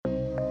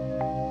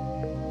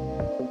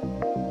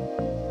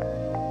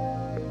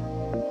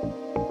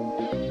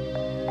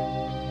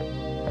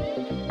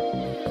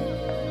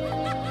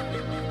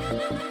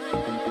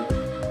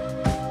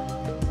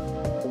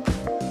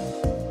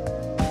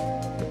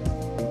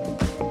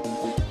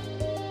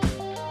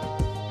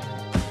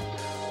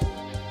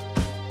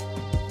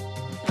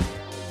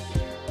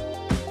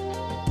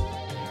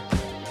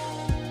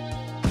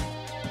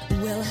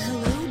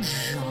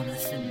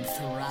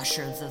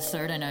Thrasher the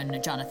third. I know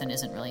Jonathan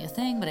isn't really a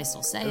thing, but I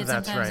still say it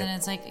That's sometimes. right. And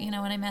it's like, when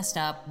I messed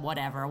up,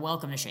 whatever.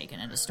 Welcome to Shaken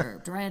and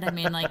Disturbed, right? I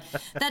mean, like,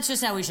 that's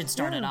just how we should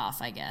start it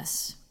off, I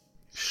guess.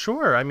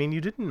 Sure. I mean,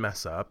 you didn't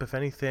mess up. If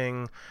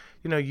anything,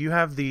 you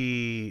have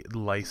the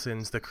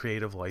license, the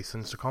creative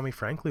license to call me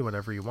frankly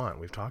whatever you want.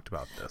 We've talked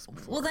about this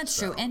before. Well, that's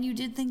true. And you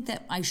did think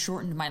that I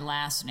shortened my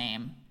last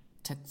name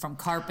from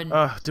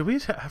Carpenter.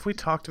 Have we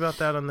talked about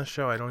that on the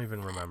show? I don't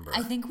even remember.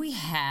 I think we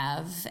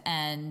have,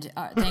 and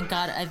thank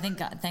God.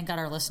 Thank God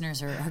our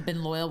listeners have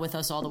been loyal with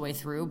us all the way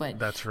through. But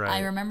that's right. I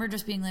remember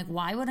just being like,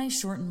 "Why would I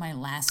shorten my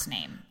last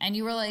name?" And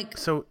you were like,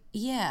 "So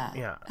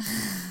yeah."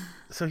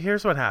 So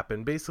here's what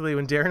happened. Basically,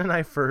 when Darren and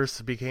I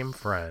first became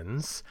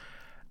friends,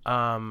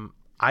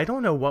 I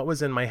don't know what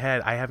was in my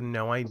head. I have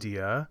no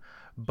idea,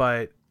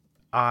 but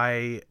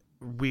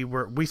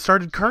we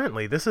started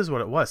Currently. This is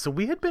what it was. So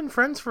we had been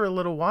friends for a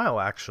little while,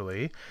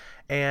 actually,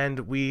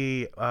 and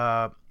we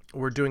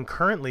were doing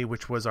Currently,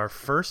 which was our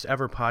first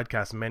ever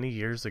podcast many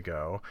years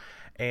ago,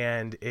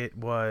 and it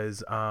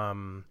was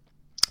an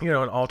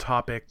all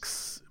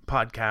topics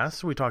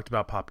podcast. We talked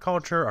about pop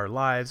culture, our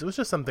lives. It was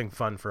just something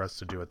fun for us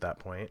to do at that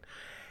point.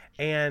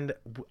 And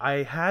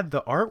I had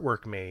the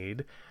artwork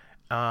made,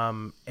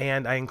 and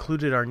I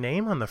included our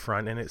name on the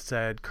front, and it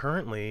said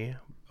Currently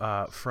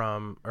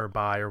from or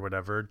by or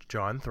whatever,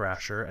 John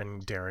Thrasher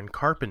and Darren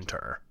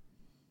Carpenter.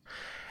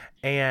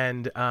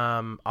 And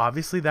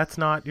obviously that's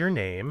not your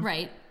name.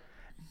 Right.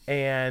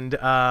 And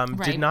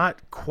did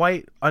not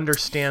quite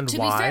understand to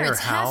why be fair, or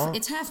how.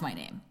 It's half my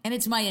name, and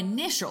it's my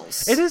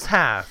initials. It is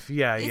half.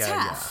 Yeah, it's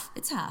yeah, half. yeah.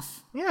 It's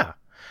half. Yeah.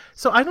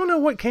 So I don't know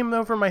what came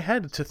over my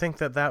head to think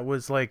that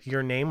was like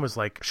your name was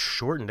like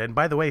shortened. And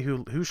by the way,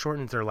 who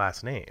shortens their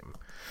last name?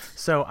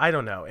 So I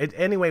don't know.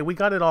 Anyway, we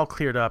got it all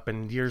cleared up,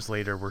 and years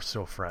later, we're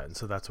still friends.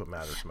 So that's what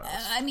matters most.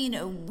 I mean,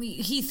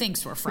 he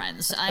thinks we're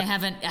friends.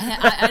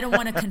 I don't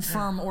want to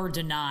confirm or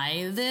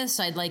deny this.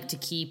 I'd like to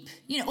keep,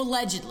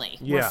 allegedly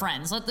we're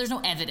friends. There's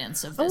no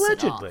evidence of this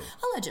at all.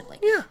 Allegedly.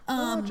 Yeah,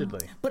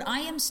 allegedly. But I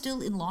am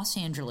still in Los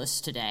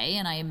Angeles today,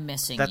 and I am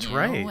missing That's you.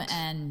 right.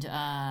 And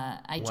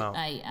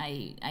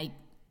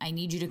I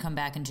need you to come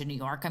back into New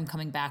York. I'm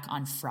coming back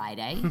on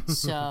Friday.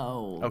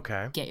 So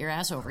okay. Get your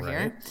ass over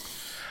here.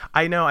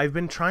 I know. I've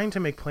been trying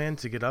to make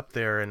plans to get up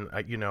there, and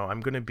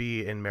I'm going to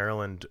be in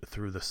Maryland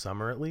through the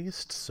summer at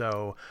least.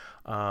 So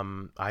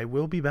I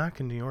will be back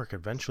in New York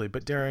eventually.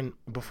 But Darren,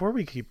 before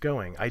we keep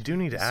going, I do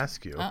need to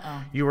ask you.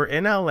 You were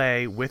in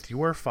LA with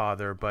your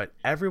father, but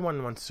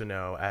everyone wants to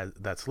know,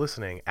 that's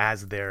listening,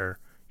 as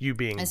you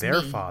being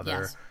their father.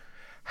 Yes.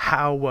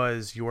 How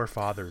was your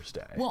Father's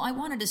Day? Well, I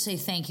wanted to say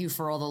thank you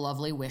for all the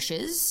lovely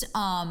wishes.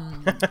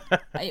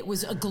 It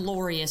was a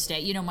glorious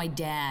day. My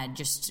dad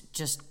just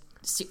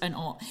in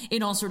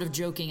all sort of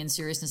joking and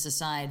seriousness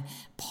aside,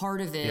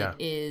 part of it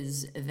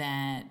is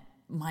that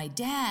my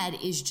dad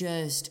is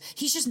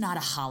he's just not a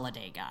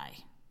holiday guy.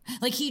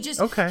 Like he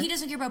doesn't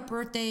care about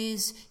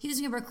birthdays. He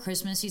doesn't care about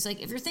Christmas. He's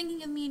like, if you're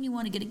thinking of me and you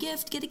want to get a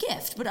gift, get a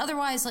gift. But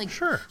otherwise, like,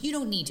 sure, you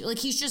don't need to. Like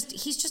he's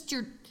just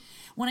your.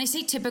 When I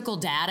say typical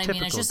dad, I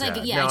mean, it's just dad.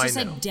 like, it's just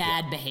like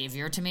dad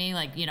behavior to me.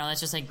 Like, that's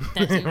just like,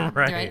 that's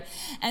right.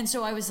 And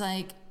so I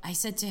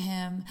said to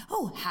him,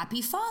 "Oh,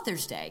 happy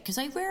Father's Day." Because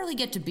I rarely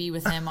get to be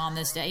with him on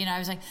this day. I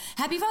was like,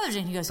 "Happy Father's Day."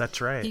 And he goes, "That's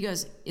right." He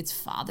goes, "It's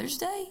Father's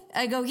Day?"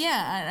 I go,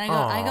 "Yeah." And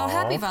I go,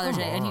 "Happy Father's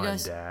Day." And he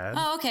goes, Dad.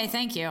 "Oh, okay,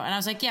 thank you." And I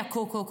was like, "Yeah,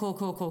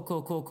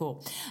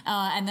 cool.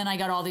 And then I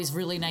got all these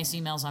really nice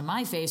emails on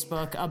my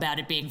Facebook about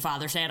it being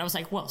Father's Day. And I was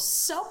like, well,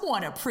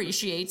 someone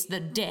appreciates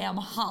the damn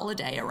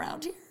holiday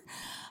around here.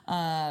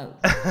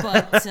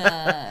 But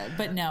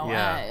no,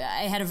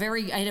 I had a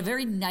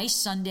very nice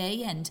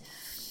Sunday, and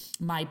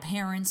my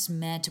parents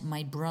met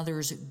my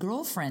brother's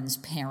girlfriend's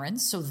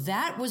parents, so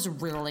that was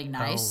really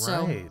nice.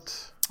 Oh, right.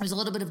 So it was a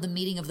little bit of the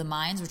meeting of the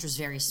minds, which was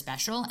very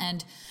special,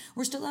 and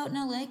we're still out in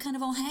LA, kind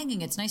of all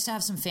hanging. It's nice to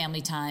have some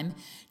family time.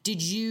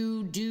 Did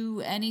you do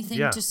anything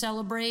to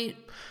celebrate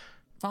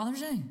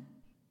Father's Day?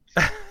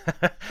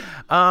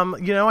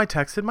 I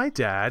texted my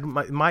dad.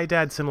 My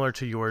dad, similar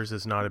to yours,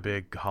 is not a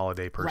big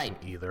holiday person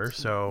either.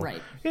 So,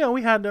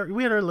 we had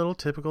our little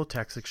typical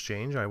text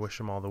exchange. I wish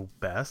him all the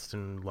best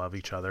and love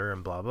each other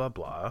and blah, blah,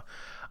 blah.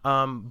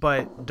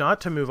 But not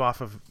to move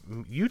off of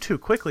you too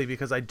quickly,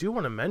 because I do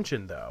want to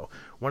mention, though,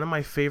 one of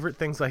my favorite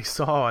things I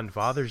saw on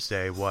Father's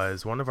Day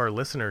was one of our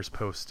listeners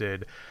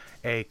posted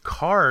a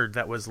card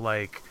that was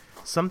like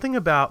something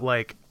about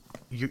like,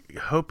 you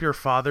hope your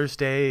Father's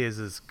Day is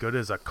as good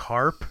as a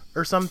carp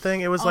or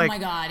something. It was oh my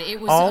God, it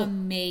was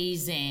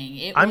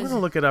amazing. I'm going to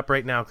look it up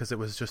right now because it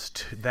was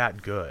just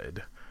that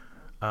good.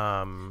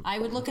 I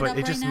would look it up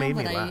right now,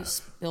 but I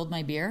spilled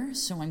my beer,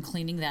 so I'm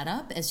cleaning that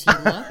up as he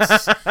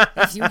looks.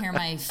 If you hear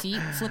my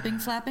feet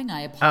flapping,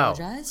 I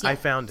apologize. I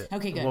found it.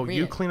 Okay, good. Well,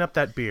 you clean up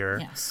that beer.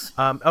 Yes.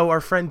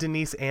 Our friend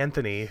Denise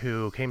Anthony,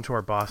 who came to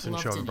our Boston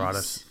show and brought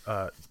us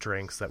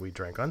drinks that we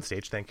drank on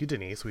stage. Thank you,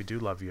 Denise. We do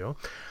love you.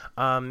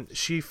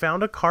 She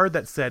found a card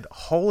that said,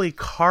 "Holy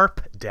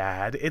carp,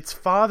 Dad, it's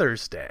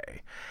Father's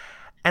Day."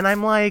 And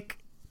I'm like,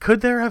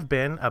 Could there have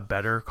been a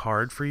better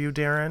card for you,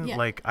 Darren? Yeah.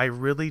 Like, I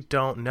really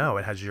don't know.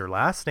 It has your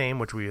last name,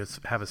 which we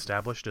have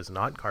established is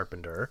not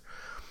Carpenter.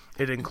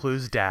 It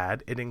includes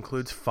Dad. It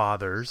includes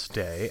Father's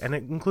Day, and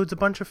it includes a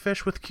bunch of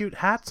fish with cute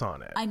hats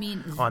on it. I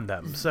mean, on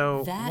them.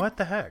 So what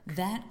the heck?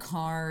 That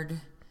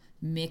card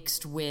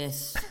mixed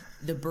with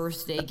the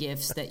birthday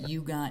gifts that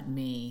you got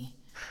me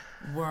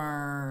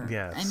were.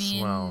 Yes. I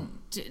mean, well,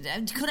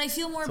 could I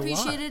feel more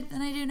appreciated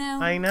than I do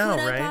now? I know,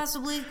 could right? I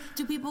possibly?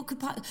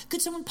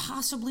 Could someone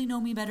possibly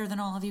know me better than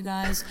all of you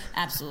guys?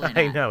 Absolutely not.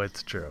 I know,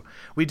 it's true.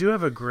 We do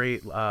have a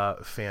great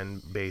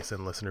fan base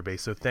and listener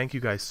base, so thank you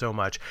guys so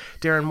much.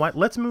 Darren,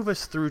 let's move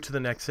us through to the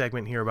next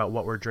segment here about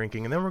what we're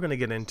drinking, and then we're going to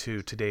get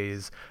into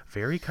today's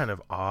very kind of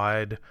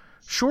odd,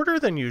 shorter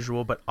than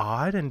usual, but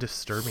odd and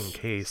disturbing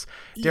case.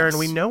 Darren,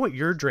 we know what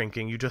you're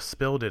drinking. You just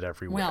spilled it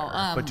everywhere.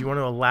 But do you want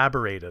to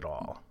elaborate at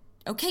all?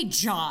 Okay,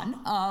 John.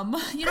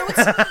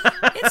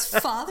 It's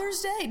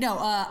Father's Day. No,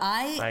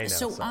 I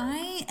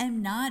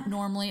am not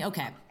normally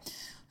okay.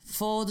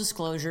 Full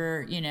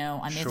disclosure,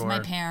 I'm with my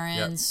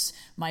parents.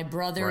 Yep. My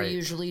brother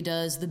usually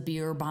does the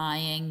beer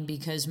buying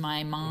because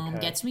my mom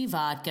gets me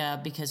vodka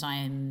because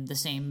I'm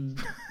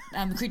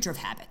a creature of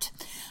habit.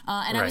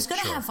 And I was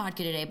going to have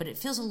vodka today, but it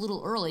feels a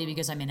little early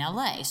because I'm in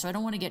LA, so I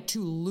don't want to get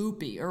too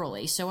loopy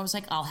early. So I was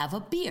like, I'll have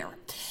a beer.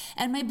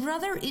 And my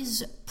brother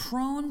is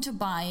prone to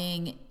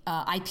buying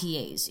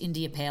IPAs,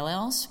 India Pale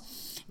Ales,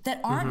 that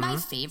aren't my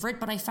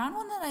favorite, but I found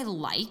one that I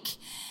like.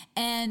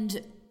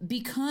 And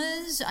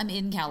because I'm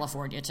in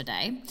California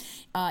today,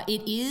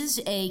 it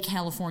is a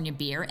California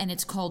beer, and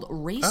it's called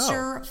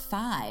Racer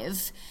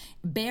 5.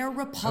 Bear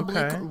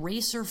Republic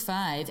Racer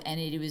 5, and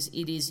it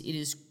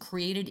is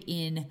created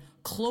in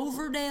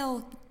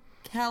Cloverdale,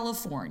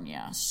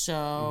 California.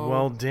 So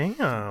well,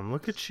 damn!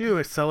 Look at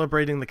you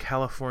celebrating the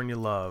California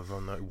love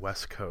on the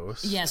West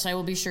Coast. Yes, I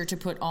will be sure to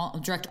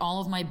direct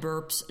all of my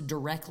burps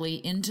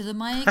directly into the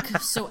mic,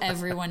 so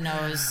everyone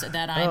knows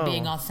that I'm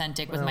being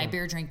authentic with my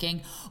beer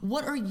drinking.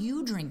 What are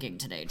you drinking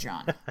today,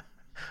 John?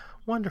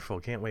 Wonderful.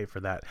 Can't wait for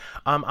that.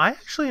 I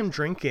actually am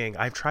drinking.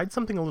 I've tried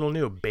something a little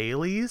new.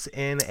 Bailey's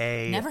in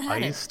a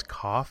iced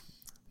coffee.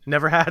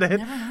 Never had it?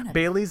 Never had it.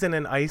 Bailey's in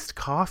an iced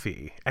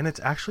coffee, and it's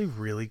actually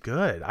really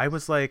good. I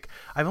was like,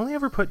 I've only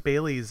ever put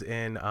Bailey's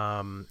in,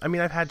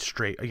 I've had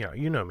straight,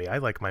 you know me, I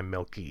like my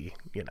milky,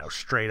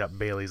 straight up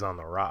Bailey's on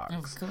the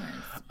rocks. Of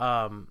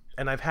course.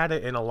 And I've had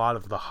it in a lot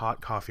of the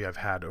hot coffee I've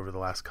had over the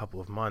last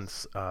couple of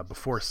months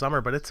before summer,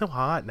 but it's so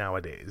hot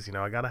nowadays.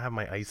 I got to have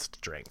my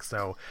iced drink.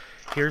 So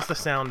here's the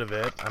sound of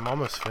it. I'm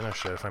almost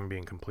finished it, if I'm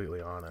being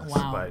completely honest.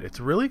 Wow. But it's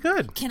really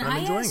good. I'm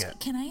enjoying it.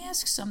 Can I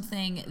ask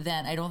something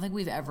that I don't think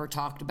we've ever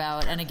talked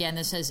about? And again,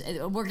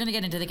 we're going to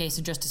get into the case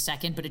in just a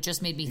second, but it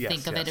just made me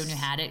think of it when you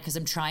had it, because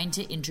I'm trying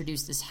to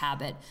introduce this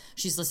habit.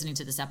 She's listening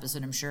to this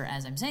episode, I'm sure,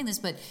 as I'm saying this,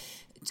 but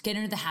get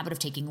into the habit of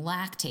taking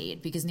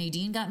Lactaid, because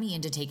Nadine got me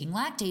into taking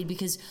Lactaid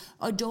because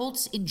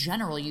adults in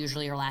general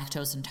usually are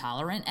lactose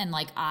intolerant, and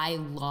like I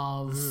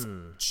love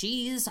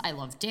cheese, I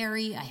love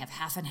dairy, I have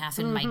half and half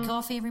in my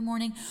coffee every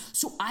morning.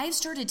 So I've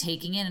started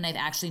taking it, and I've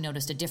actually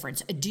noticed a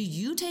difference. Do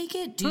you take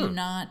it? Do you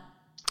not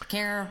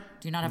care?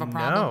 Do you not have a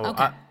problem? No,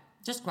 okay.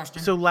 Just a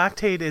question. So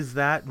Lactaid, is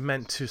that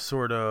meant to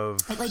sort of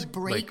it like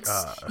breaks?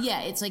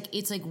 It's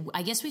like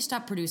I guess we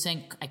stopped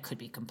producing. I could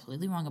be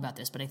completely wrong about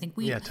this, but I think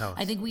we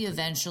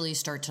eventually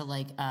start to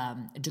like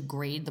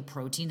degrade the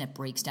protein that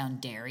breaks down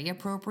dairy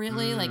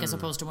appropriately, like as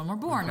opposed to when we're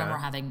born, when we're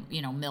having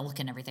milk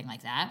and everything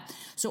like that.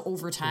 So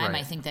over time,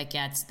 I think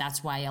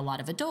that's why a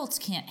lot of adults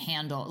can't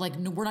handle, like,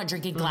 we're not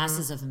drinking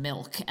glasses of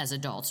milk as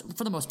adults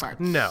for the most part.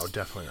 No,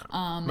 definitely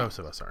not. Most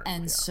of us aren't.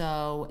 And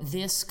so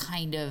this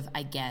kind of,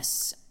 I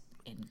guess,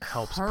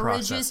 helps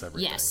process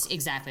everything. Yes,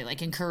 exactly.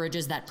 Like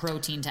encourages that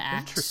protein to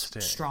act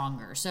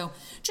stronger. So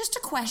just a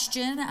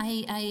question.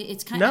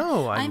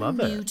 I'm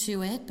new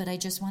to it, but I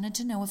just wanted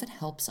to know if it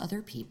helps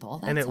other people.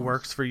 That's and it all.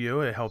 Works for you.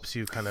 It helps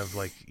you kind of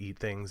like eat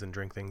things and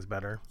drink things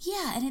better.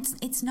 Yeah, and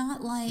it's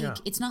not like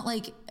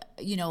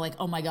like,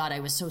 oh my God, I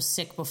was so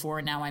sick before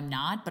and now I'm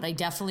not. But I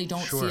definitely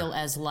don't feel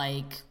as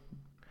like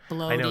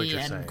bloaty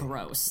and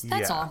gross.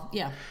 That's all.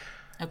 Yeah.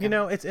 Okay.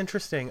 It's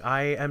interesting.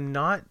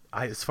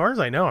 As far as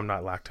I know, I'm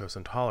not lactose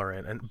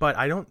intolerant, but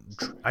I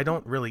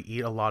don't really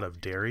eat a lot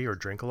of dairy or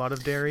drink a lot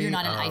of dairy. You're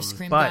not an ice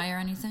cream guy or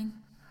anything?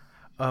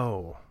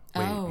 Oh,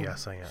 wait,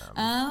 yes, I am.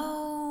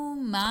 Oh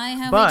my,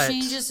 how he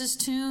changes his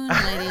tune,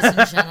 ladies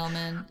and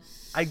gentlemen.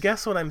 I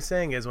guess what I'm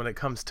saying is when it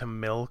comes to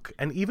milk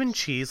and even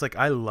cheese, like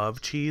I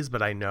love cheese,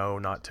 but I know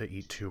not to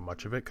eat too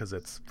much of it because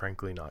it's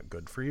frankly not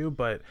good for you.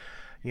 But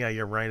yeah,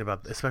 you're right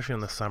about, especially in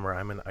the summer,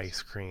 I'm an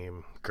ice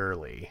cream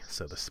girly,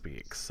 so to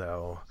speak.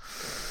 So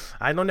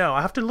I don't know.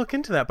 I have to look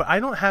into that, but I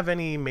don't have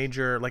any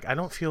major, like, I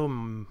don't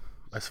feel,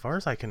 as far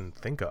as I can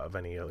think of,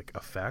 any like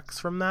effects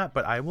from that,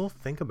 but I will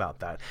think about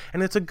that.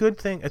 And it's a good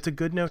thing. It's a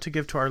good note to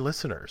give to our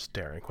listeners,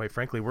 Darren. Quite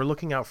frankly, we're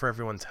looking out for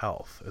everyone's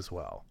health as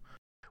well.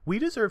 We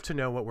deserve to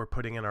know what we're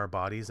putting in our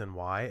bodies and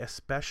why,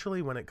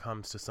 especially when it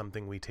comes to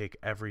something we take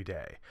every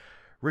day.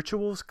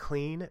 Ritual's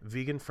clean,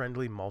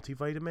 vegan-friendly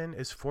multivitamin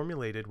is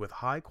formulated with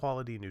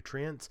high-quality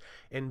nutrients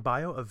in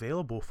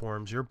bioavailable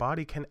forms your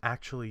body can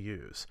actually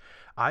use.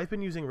 I've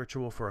been using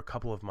Ritual for a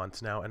couple of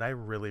months now, and I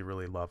really,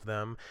 really love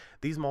them.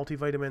 These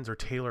multivitamins are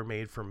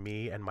tailor-made for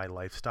me and my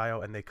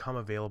lifestyle, and they come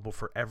available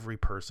for every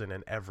person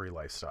and every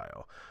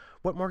lifestyle.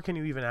 What more can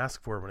you even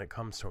ask for when it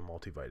comes to a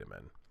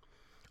multivitamin?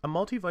 A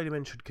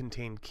multivitamin should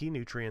contain key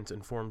nutrients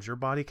and forms your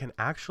body can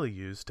actually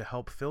use to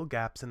help fill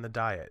gaps in the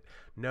diet.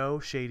 No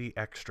shady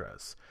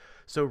extras.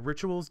 So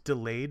Ritual's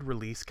delayed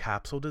release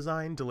capsule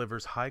design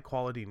delivers high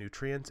quality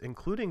nutrients,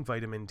 including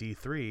vitamin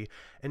D3,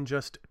 in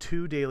just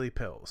 2 daily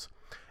pills.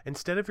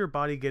 Instead of your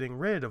body getting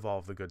rid of all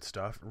of the good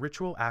stuff,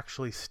 Ritual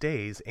actually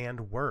stays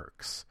and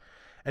works.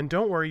 And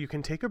don't worry, you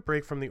can take a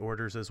break from the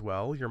orders as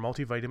well. Your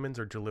multivitamins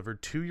are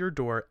delivered to your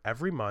door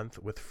every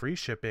month with free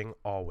shipping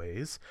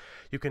always.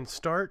 You can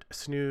start,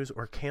 snooze,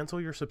 or cancel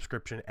your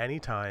subscription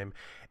anytime.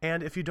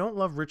 And if you don't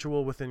love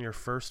Ritual within your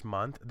first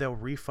month, they'll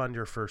refund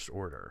your first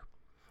order.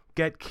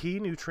 Get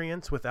key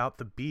nutrients without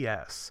the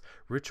BS.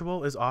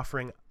 Ritual is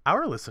offering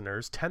our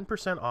listeners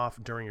 10%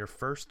 off during your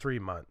first 3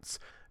 months.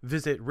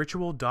 Visit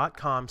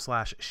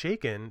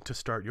ritual.com/shaken to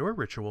start your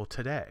ritual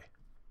today.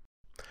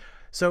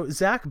 So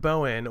Zach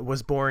Bowen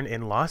was born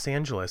in Los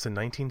Angeles in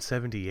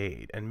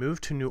 1978 and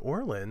moved to New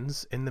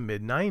Orleans in the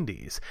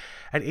mid-90s.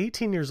 At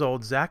 18 years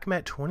old, Zach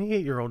met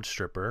 28-year-old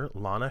stripper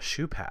Lana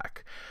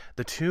Schupak.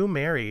 The two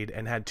married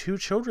and had 2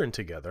 children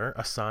together,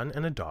 a son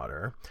and a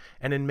daughter.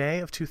 And in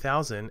May of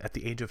 2000, at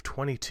the age of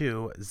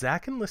 22,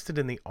 Zach enlisted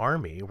in the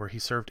Army, where he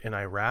served in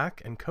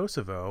Iraq and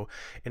Kosovo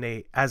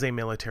as a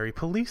military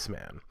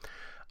policeman.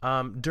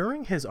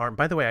 During his army,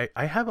 by the way,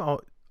 I have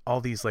all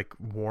these like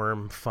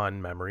warm,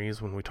 fun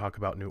memories when we talk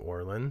about New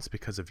Orleans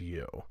because of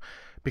you.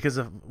 Because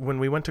of when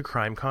we went to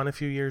CrimeCon a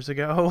few years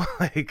ago,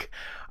 like,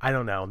 I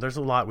don't know, there's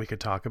a lot we could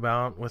talk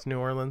about with New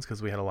Orleans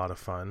because we had a lot of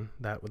fun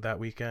that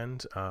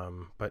weekend.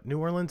 But New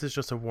Orleans is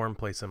just a warm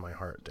place in my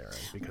heart,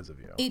 Darren, because of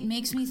you. It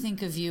makes me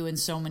think of you in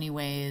so many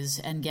ways,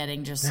 and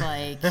getting just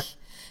like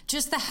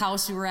just the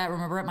house we were at.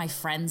 Remember, at my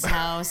friend's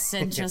house,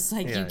 and just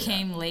like you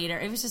came later.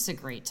 It was just a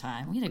great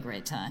time. We had a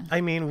great time.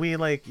 I mean, we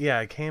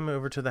came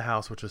over to the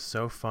house, which was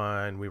so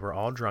fun. We were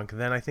all drunk.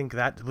 Then I think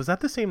that was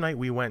the same night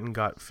we went and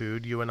got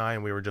food, you and I,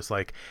 and we were just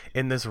like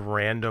in this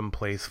random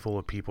place full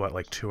of people at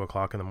like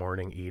 2:00 in the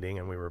morning eating,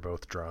 and we were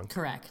both drunk.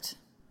 Correct.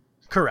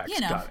 You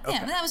know, got it. Okay.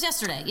 Yeah, that was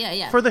yesterday.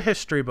 Yeah. For the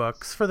history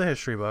books.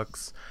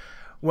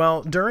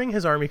 Well, during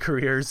his Army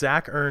career,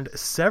 Zach earned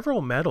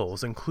several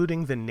medals,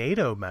 including the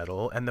NATO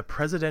Medal and the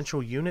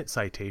Presidential Unit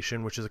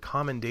Citation, which is a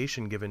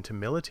commendation given to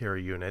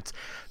military units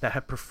that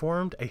have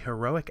performed a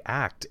heroic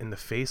act in the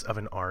face of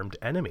an armed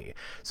enemy.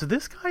 So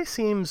this guy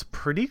seems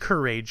pretty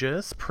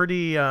courageous,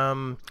 pretty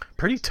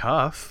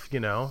tough,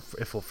 you know,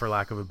 for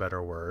lack of a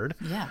better word.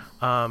 Yeah.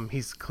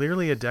 He's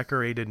clearly a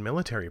decorated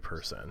military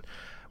person.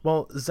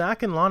 Well,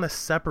 Zach and Lana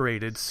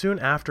separated soon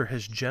after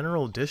his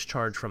general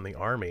discharge from the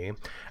Army.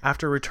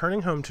 After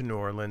returning home to New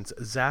Orleans,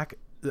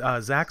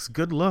 Zach's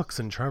good looks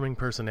and charming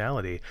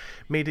personality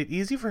made it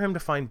easy for him to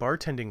find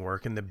bartending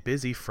work in the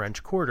busy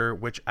French Quarter,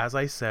 which, as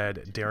I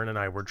said, Darren and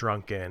I were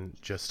drunk in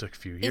just a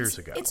few years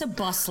ago. It's a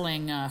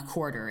bustling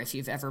quarter, if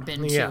you've ever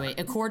been to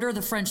a quarter.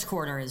 The French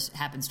Quarter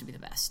happens to be the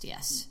best,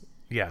 yes.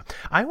 Yeah,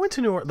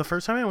 the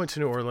first time I went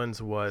to New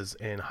Orleans was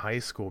in high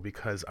school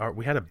because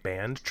we had a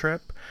band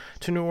trip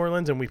to New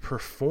Orleans, and we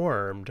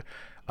performed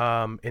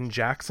in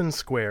Jackson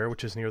Square,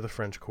 which is near the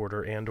French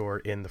Quarter or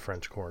in the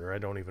French Quarter. I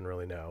don't even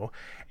really know.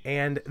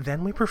 And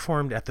then we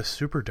performed at the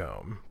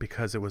Superdome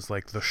because it was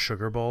like the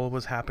Sugar Bowl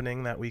was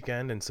happening that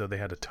weekend, and so they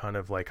had a ton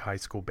of like high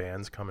school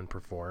bands come and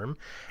perform,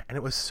 and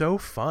it was so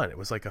fun. It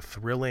was like a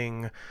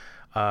thrilling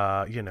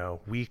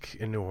week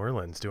in New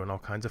Orleans doing all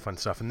kinds of fun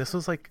stuff. And this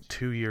was like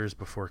 2 years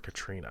before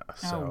Katrina.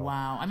 So, oh,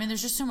 wow. I mean,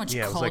 there's just so much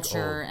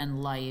culture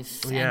and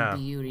life and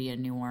beauty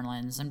in New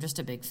Orleans. I'm just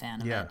a big fan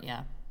of it.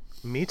 Yeah.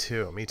 Me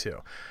too.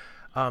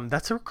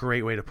 That's a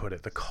great way to put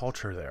it. The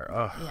culture there.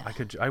 Oh, yeah.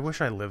 I wish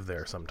I lived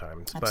there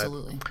sometimes.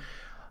 Absolutely. But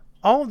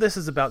all of this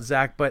is about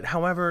Zach, but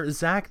however,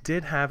 Zach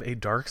did have a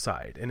dark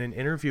side. In an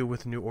interview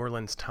with New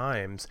Orleans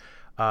Times,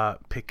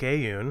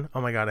 Picayune, oh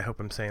my God, I hope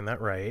I'm saying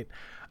that right,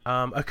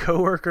 a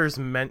coworker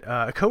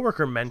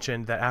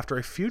mentioned that after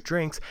a few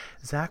drinks,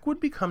 Zach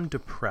would become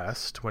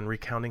depressed when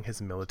recounting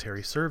his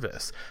military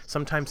service,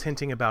 sometimes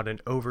hinting about an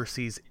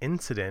overseas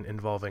incident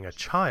involving a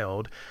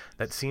child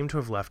that seemed to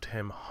have left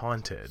him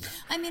haunted.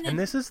 I mean, and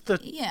this is the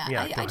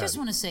I just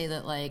want to say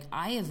that, like,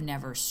 I have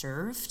never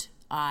served.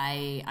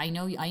 I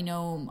know,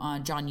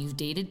 John, you've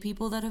dated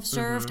people that have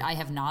served. I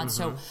have not.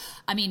 So,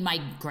 I mean, my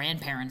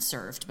grandparents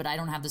served, but I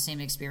don't have the same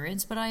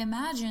experience. But I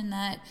imagine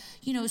that,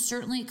 you know,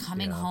 certainly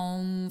coming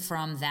home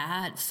from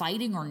that,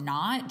 fighting or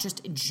not,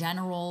 just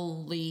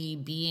generally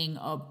being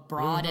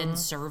abroad and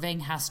serving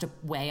has to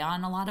weigh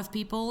on a lot of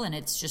people. And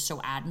it's just so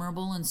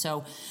admirable. And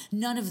so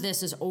none of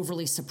this is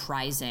overly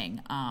surprising,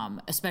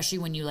 especially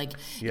when you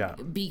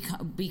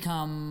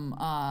become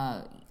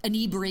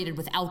inebriated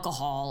with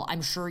alcohol,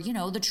 I'm sure, you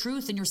know, the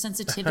truth and your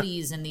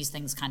sensitivities and these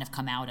things kind of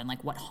come out, and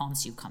like what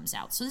haunts you comes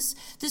out. So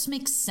this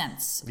makes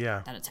sense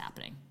that it's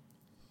happening.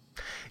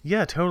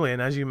 Yeah, totally.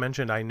 And as you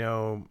mentioned, I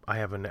know I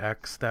have an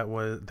ex that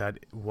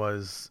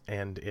was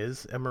and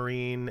is a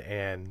Marine,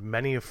 and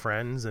many of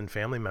friends and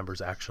family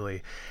members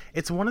actually.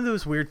 It's one of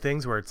those weird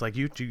things where it's like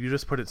you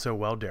just put it so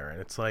well, Darren.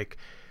 It's like,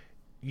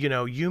 you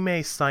know, you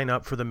may sign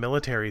up for the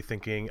military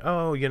thinking,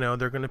 oh, you know,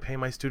 they're going to pay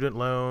my student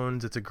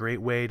loans. It's a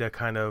great way to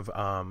kind of,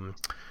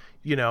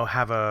 you know,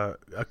 have a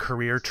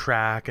career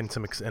track and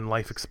some and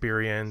life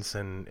experience,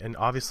 and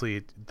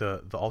obviously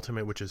the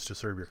ultimate, which is to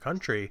serve your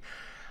country.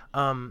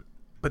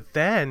 But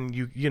then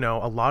you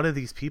know, a lot of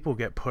these people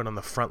get put on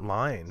the front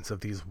lines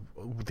of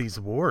these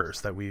wars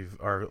that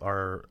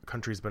our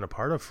country's been a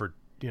part of for,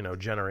 you know,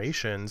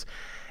 generations.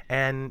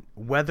 And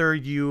whether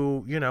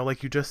you know,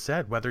 like you just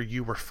said, whether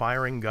you were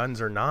firing guns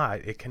or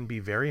not, it can be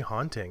very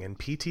haunting. And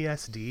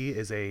PTSD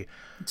is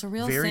it's a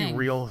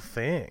real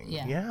thing.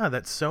 Yeah,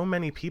 that so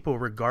many people,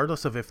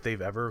 regardless of if they've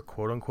ever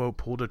quote unquote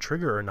pulled a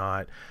trigger or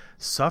not,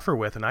 suffer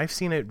with. And I've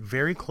seen it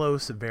very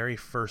close, very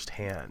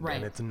firsthand. Right.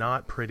 And it's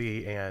not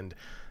pretty. And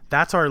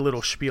that's our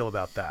little spiel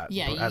about that.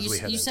 Yeah,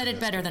 you said it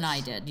better than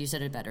I did. You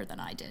said it better than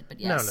I did. But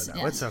yes.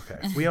 No, it's okay.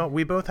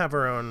 We both have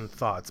our own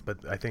thoughts, but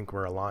I think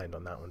we're aligned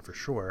on that one for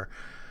sure.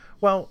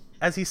 Well,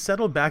 as he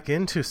settled back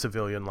into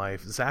civilian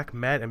life, Zach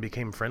met and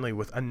became friendly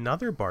with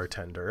another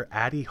bartender,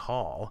 Addie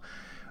Hall.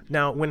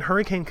 Now, when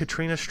Hurricane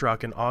Katrina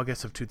struck in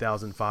August of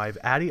 2005,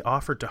 Addie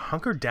offered to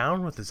hunker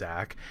down with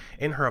Zach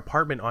in her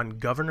apartment on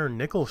Governor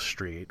Nichols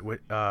Street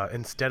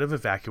instead of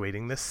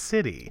evacuating the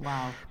city.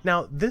 Wow.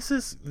 Now,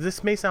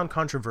 this may sound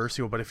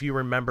controversial, but if you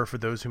remember, for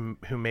those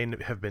who may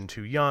have been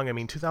too young, I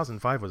mean,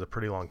 2005 was a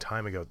pretty long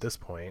time ago at this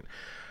point.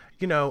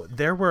 You know,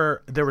 there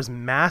was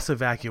mass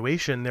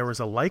evacuation. There was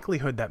a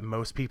likelihood that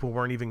most people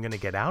weren't even going to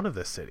get out of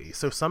the city.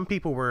 So some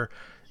people were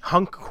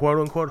quote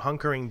unquote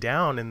hunkering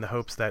down in the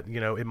hopes that,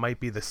 you know, it might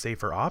be the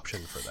safer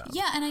option for them.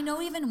 Yeah, and I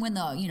know even when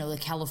the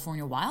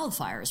California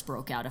wildfires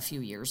broke out a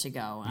few years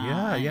ago.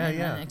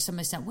 Yeah. To some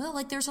extent,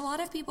 there's a lot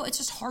of people. It's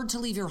just hard to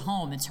leave your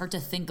home. It's hard to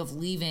think of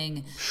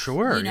leaving.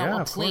 Sure,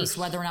 a place.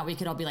 Whether or not we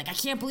could all be like, I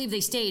can't believe they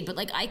stayed, but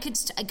like I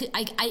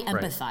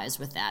empathize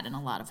with that in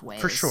a lot of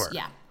ways. For sure.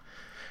 Yeah.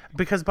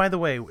 Because, by the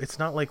way, it's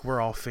not like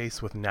we're all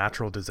faced with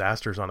natural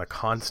disasters on a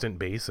constant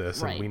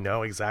basis, and we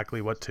know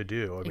exactly what to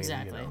do. I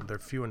mean, you know, they're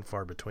few and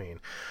far between.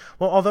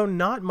 Well, although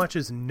not much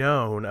is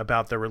known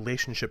about their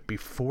relationship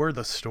before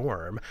the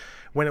storm,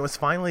 when it was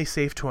finally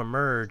safe to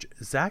emerge,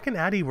 Zach and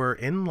Addie were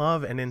in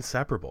love and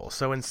inseparable.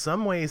 So in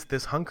some ways,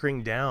 this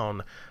hunkering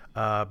down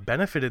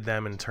benefited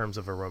them in terms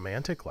of a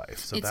romantic life.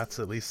 So that's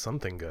at least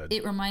something good.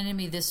 It reminded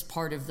me, this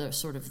part of the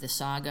sort of the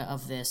saga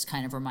of this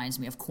kind of reminds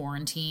me of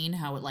Quarantine,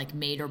 how it like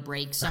made or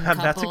break some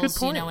couples. That's a good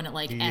point. You know, and it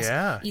like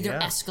either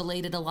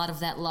escalated a lot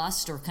of that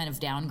lust or kind of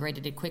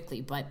downgraded it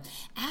quickly. But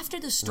after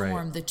the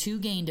storm, the two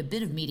gained a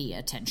bit of media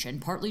attention,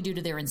 partly due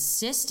to their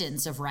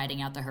insistence of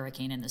riding out the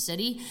hurricane in the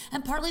city,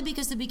 and partly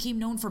because they became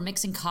known for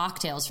mixing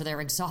cocktails for their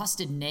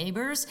exhausted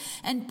neighbors,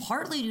 and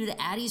partly due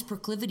to Addie's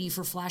proclivity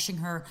for flashing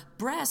her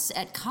breasts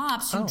at cops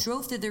who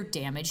drove through their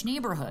damaged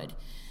neighborhood.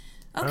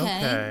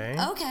 Okay.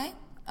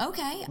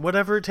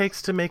 Whatever it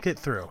takes to make it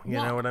through. You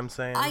know what I'm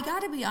saying? I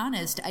gotta be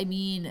honest. I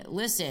mean,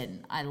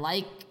 listen, I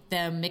like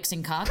them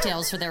mixing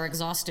cocktails for their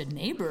exhausted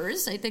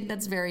neighbors. I think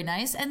that's very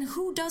nice. And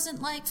who doesn't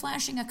like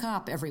flashing a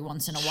cop every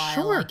once in a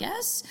while, I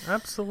guess?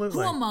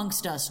 Absolutely. Who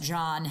amongst us,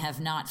 John,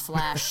 have not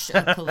flashed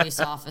a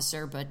police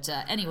officer? But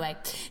anyway,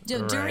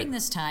 during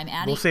this time,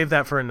 Addie... We'll save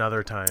that for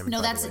another time.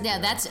 No, that's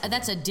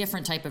a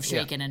different type of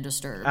shaken and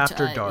disturbed.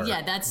 After dark.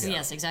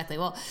 Yes, exactly.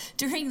 Well,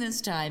 during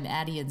this time,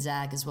 Addie and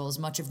Zach, as well as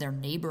much of their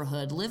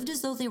neighborhood, lived as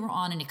though they were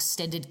on an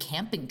extended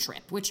camping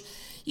trip, which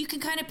you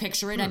can kind of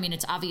picture it. I mean,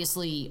 it's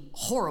obviously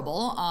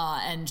horrible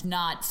and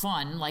not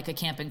fun, like a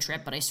camping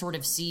trip, but I sort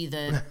of see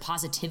the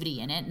positivity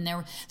in it.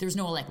 And there's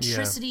no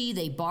electricity. Yeah.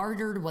 They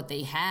bartered what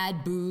they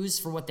had, booze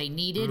for what they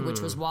needed,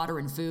 which was water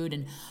and food,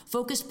 and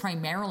focused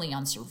primarily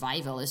on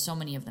survival, as so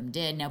many of them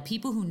did. Now,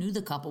 people who knew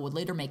the couple would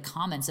later make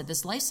comments that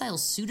this lifestyle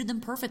suited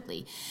them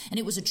perfectly, and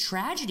it was a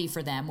tragedy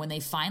for them when they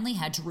finally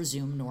had to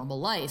resume normal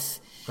life.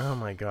 Oh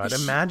my God.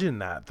 Imagine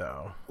that,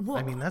 though. Well,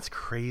 I mean, that's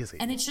crazy.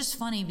 And it's just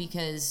funny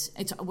because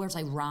it's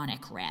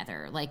ironic,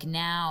 rather. Like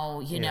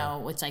now, you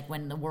know, it's like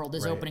when the world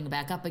is opening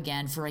back up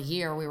again, for a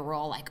year, we were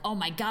all like, oh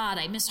my God,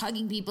 I miss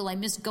hugging people. I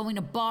miss going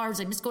to bars.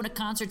 I miss going to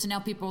concerts. And now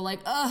people are like,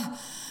 ugh,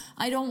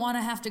 I don't want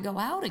to have to go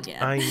out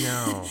again. I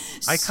know.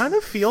 I kind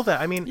of feel that.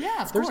 I mean,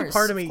 there's a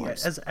part of me,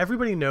 as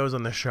everybody knows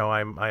on the show,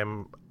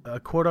 I'm a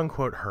quote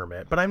unquote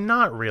hermit, but I'm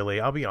not really.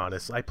 I'll be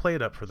honest. I play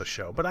it up for the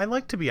show, but I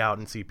like to be out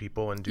and see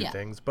people and do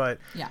things. But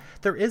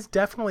there is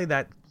definitely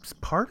that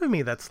part of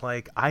me that's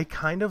like, I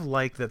kind of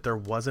like that there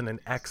wasn't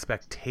an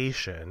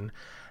expectation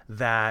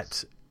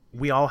that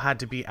we all had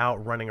to be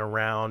out running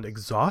around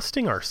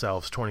exhausting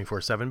ourselves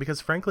 24/7, because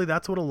frankly,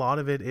 that's what a lot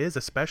of it is,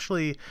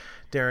 especially,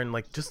 Darren,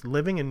 like just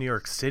living in New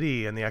York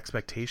City and the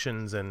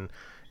expectations and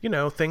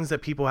things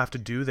that people have to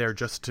do there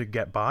just to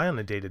get by on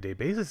a day-to-day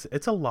basis.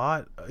 It's a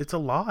lot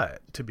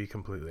to be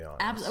completely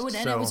honest. Absolutely.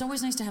 And it was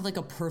always nice to have like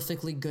a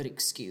perfectly good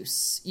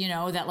excuse,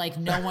 that like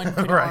no one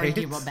could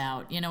argue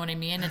about, you know what I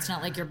mean? It's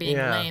not like you're being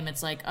lame.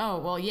 It's like, oh,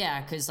 well,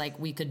 yeah, because like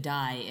we could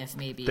die if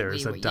maybe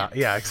there's we were,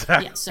 yeah,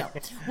 exactly. Yeah, so,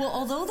 well,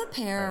 although the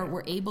pair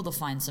were able to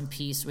find some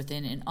peace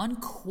within an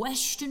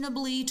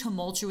unquestionably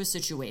tumultuous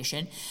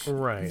situation,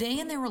 they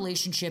and their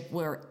relationship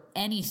were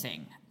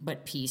anything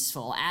but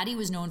peaceful. Addie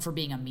was known for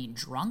being a mean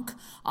drunk,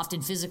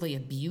 often physically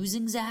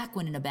abusing Zach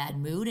when in a bad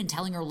mood, and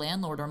telling her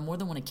landlord on more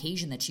than one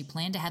occasion that she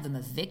planned to have him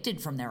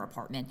evicted from their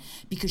apartment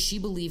because she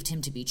believed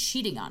him to be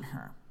cheating on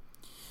her.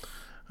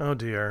 Oh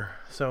dear.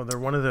 So they're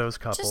one of those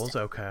couples.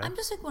 Okay. I'm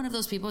just like one of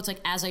those people. It's like,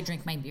 as I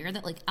drink my beer,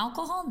 that like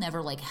alcohol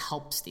never like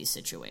helps these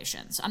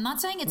situations. I'm not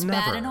saying it's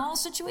bad in all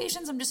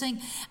situations. I'm just saying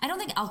I don't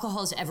think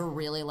alcohol has ever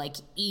really like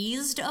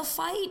eased a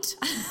fight.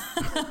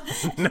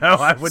 No,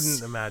 I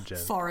wouldn't imagine.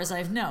 As far as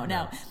I've known.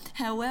 Now,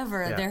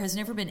 however, there has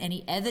never been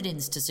any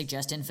evidence to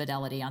suggest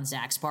infidelity on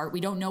Zach's part.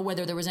 We don't know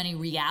whether there was any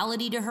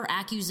reality to her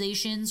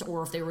accusations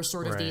or if they were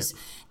sort of these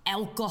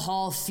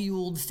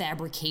alcohol-fueled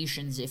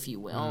fabrications, if you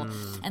will.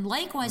 And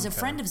likewise, a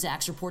friend of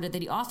Zach's reported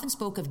that he often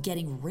spoke of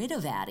getting rid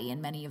of Addie,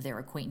 and many of their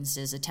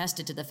acquaintances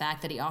attested to the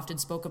fact that he often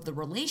spoke of the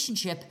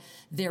relationship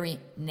very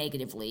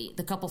negatively.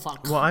 The couple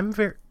fought. Well,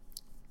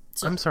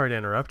 I'm sorry to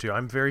interrupt you.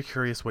 I'm very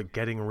curious what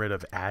getting rid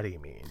of Addie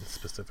means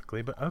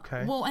specifically, but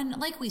okay. Well, and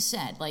like we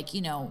said, like,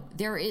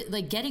 there is,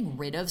 like, getting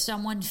rid of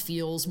someone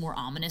feels more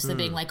ominous than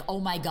being like,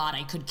 oh my God,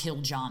 I could kill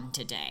John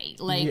today.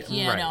 Like,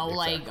 exactly.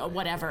 Like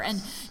whatever.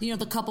 And,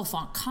 the couple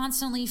fought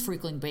constantly,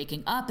 frequently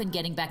breaking up and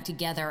getting back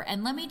together.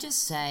 And let me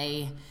just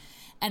say,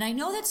 and I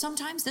know that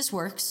sometimes this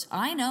works.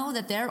 I know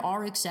that there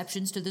are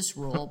exceptions to this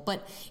rule,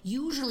 but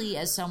usually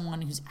as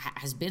someone who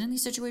has been in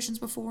these situations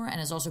before and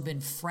has also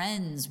been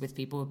friends with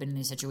people who have been in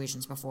these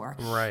situations before,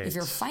 if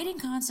you're fighting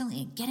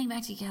constantly and getting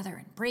back together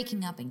and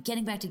breaking up and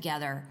getting back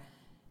together,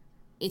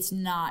 it's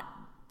not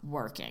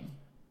working.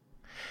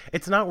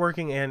 It's not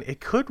working, and it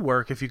could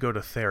work if you go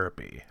to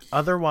therapy.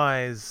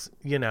 Otherwise,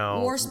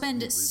 or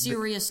spend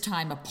serious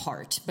time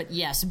apart. But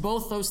yes,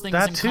 both those things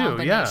in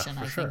combination,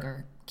 I think,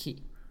 are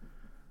key.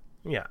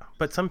 Yeah,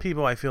 but some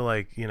people, I feel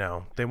like,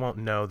 they won't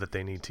know that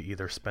they need to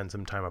either spend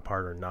some time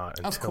apart or not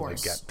until they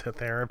get to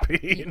therapy.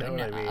 You know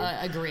what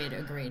I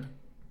mean? Agreed.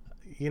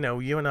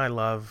 You and I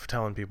love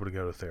telling people to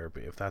go to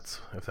therapy. If that's,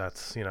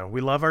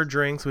 we love our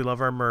drinks, we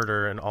love our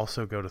murder, and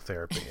also go to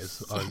therapy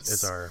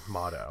is our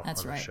motto on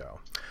the show.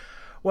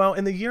 Well,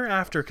 in the year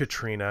after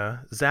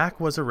Katrina, Zach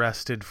was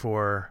arrested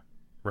for,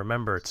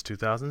 remember, it's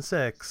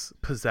 2006,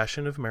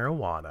 possession of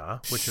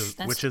marijuana,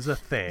 which is a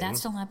thing. That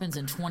still happens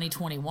in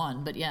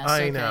 2021, but yes.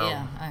 I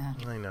know.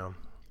 I know.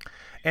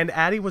 And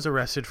Addie was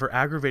arrested for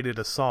aggravated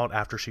assault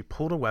after she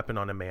pulled a weapon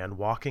on a man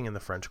walking in the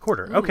French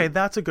Quarter. Ooh. Okay,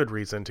 that's a good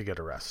reason to get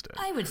arrested.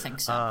 I would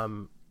think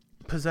so.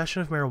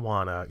 Possession of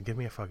marijuana, give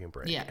me a fucking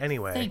break. Yeah.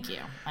 Anyway. Thank you.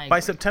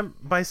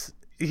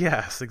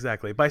 Yes,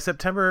 exactly. By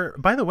September,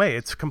 by the way,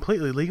 it's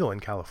completely legal in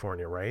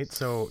California, right?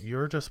 So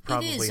you're just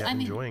probably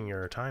enjoying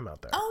your time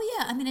out there. Oh,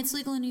 yeah. I mean, it's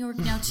legal in New York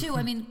now, too.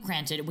 I mean,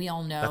 granted, we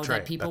all know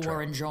that people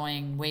were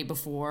enjoying way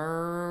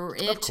before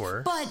it. Of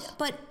course.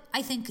 But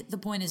I think the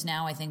point is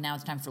now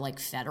it's time for, like,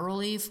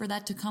 federally for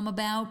that to come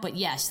about. But,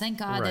 yes, thank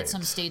God that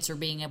some states are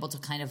being able to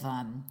kind of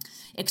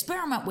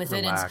experiment with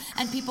it.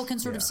 And people can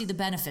sort of see the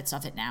benefits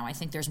of it now. I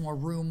think there's more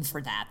room for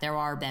that. There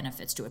are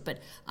benefits to it. But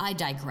I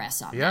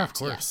digress on that. Yeah, of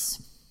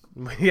course.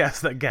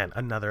 Yes, again,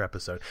 another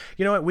episode.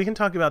 You know what? We can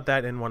talk about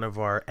that in one of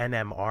our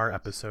NMR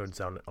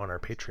episodes on our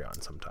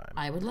Patreon sometime.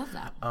 I would love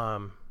that.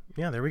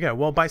 Yeah, there we go.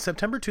 Well, by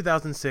September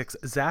 2006,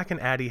 Zach and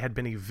Addie had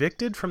been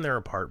evicted from their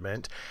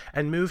apartment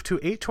and moved to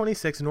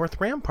 826 North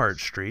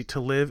Rampart Street to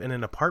live in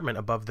an apartment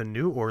above the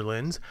New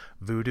Orleans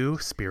Voodoo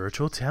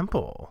Spiritual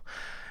Temple.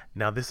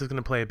 Now, this is going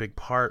to play a big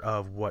part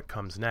of what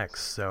comes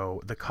next.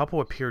 So the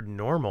couple appeared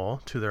normal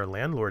to their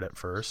landlord at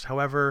first.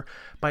 However,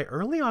 by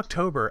early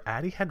October,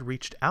 Addie had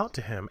reached out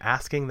to him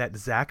asking that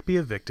Zach be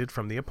evicted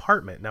from the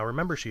apartment. Now,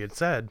 remember, she had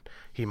said,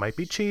 he might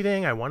be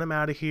cheating. I want him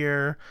out of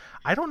here.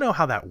 I don't know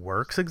how that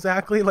works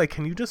exactly. Like,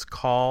 can you just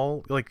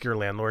call like your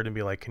landlord and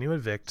be like, can you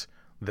evict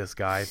this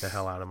guy the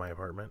hell out of my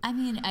apartment? I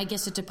mean, I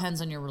guess it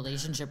depends on your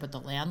relationship with the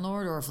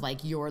landlord, or if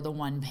like you're the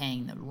one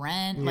paying the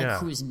rent, like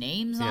whose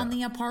name's on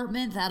the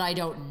apartment. That I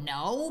don't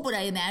know, but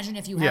I imagine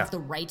if you have the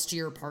rights to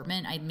your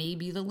apartment,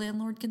 maybe the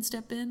landlord can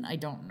step in. I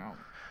don't know.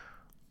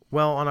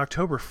 Well, on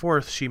October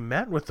 4th, she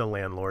met with the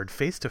landlord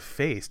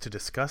face-to-face to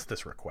discuss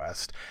this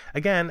request.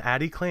 Again,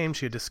 Addie claimed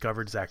she had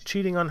discovered Zach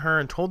cheating on her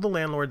and told the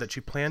landlord that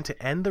she planned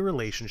to end the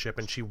relationship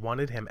and she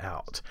wanted him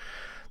out.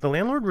 The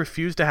landlord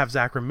refused to have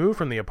Zach removed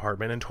from the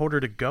apartment and told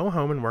her to go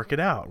home and work it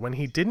out. When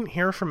he didn't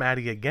hear from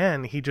Addie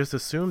again, he just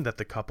assumed that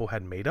the couple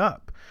had made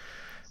up.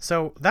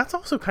 So that's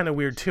also kind of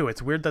weird, too. It's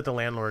weird that the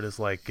landlord is,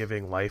 like,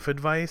 giving life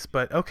advice,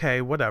 but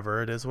okay,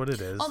 whatever. It is what it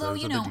is. Although,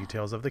 those are the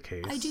details of the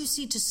case. I do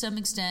see, to some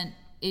extent,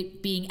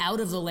 it being out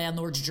of the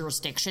landlord's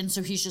jurisdiction,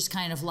 so he's just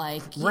kind of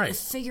like,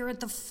 figure it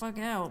the fuck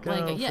out.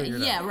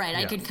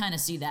 I could kind of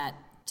see that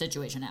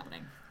situation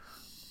happening.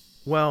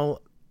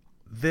 Well,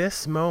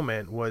 this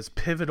moment was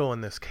pivotal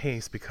in this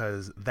case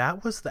because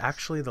that was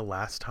actually the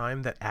last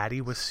time that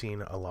Addie was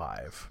seen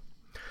alive.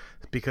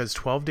 Because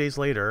 12 days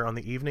later, on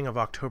the evening of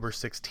October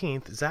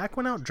 16th, Zach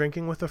went out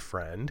drinking with a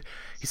friend.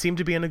 He seemed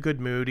to be in a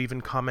good mood,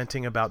 even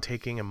commenting about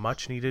taking a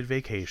much-needed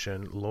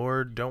vacation.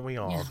 Lord, don't we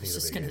all need a vacation? I was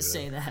just going to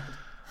say that.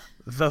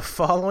 The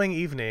following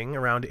evening,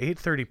 around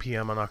 8:30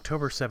 p.m. on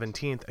October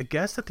 17th, a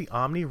guest at the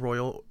Omni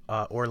Royal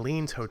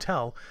Orleans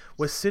Hotel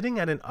was sitting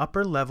at an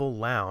upper-level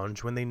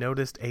lounge when they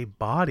noticed a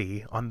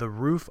body on the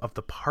roof of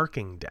the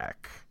parking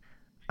deck.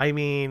 I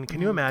mean,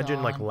 can you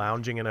imagine, like,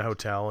 lounging in a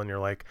hotel and you're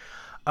like,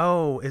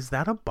 oh, is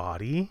that a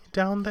body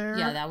down there?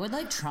 Yeah, that would,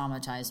 like,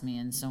 traumatize me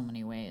in so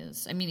many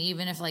ways. I mean,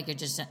 even if, like, it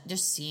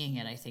just seeing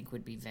it, I think,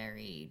 would be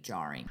very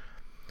jarring.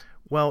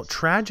 Well,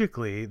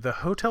 tragically, the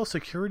hotel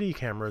security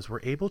cameras were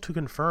able to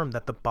confirm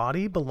that the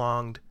body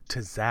belonged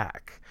to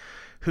Zach,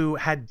 who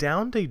had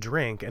downed a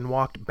drink and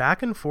walked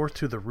back and forth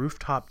to the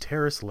rooftop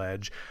terrace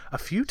ledge a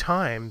few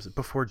times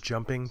before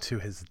jumping to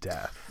his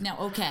death. Now,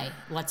 okay,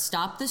 let's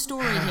stop the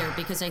story here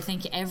because I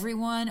think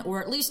everyone,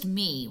 or at least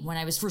me, when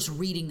I was first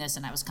reading this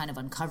and I was kind of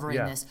uncovering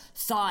this,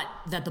 thought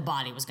that the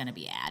body was going to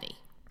be Addie.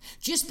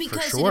 Just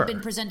because it had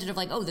been presented of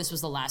like, oh, this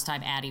was the last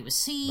time Addie was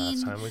seen.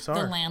 Last time we saw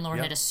the her. landlord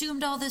had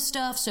assumed all this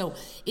stuff. So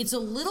it's a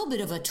little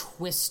bit of a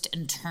twist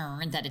and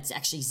turn that it's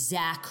actually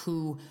Zach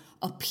who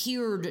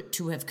appeared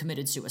to have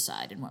committed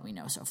suicide in what we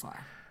know so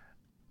far.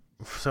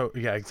 So,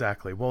 yeah,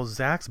 exactly. Well,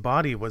 Zach's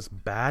body was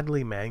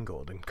badly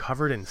mangled and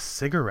covered in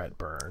cigarette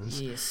burns.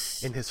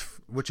 Yes.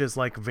 Which is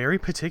like very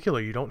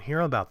particular. You don't hear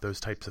about those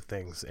types of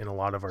things in a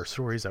lot of our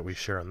stories that we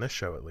share on this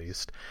show, at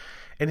least.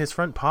 In his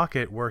front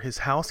pocket were his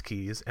house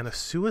keys and a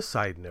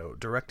suicide note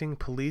directing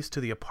police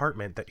to the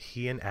apartment that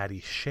he and Addie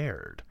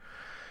shared.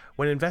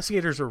 When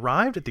investigators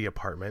arrived at the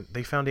apartment,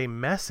 they found a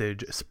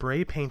message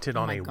spray painted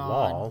on a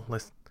wall.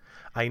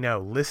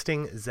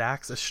 Listing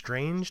Zach's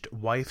estranged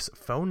wife's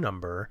phone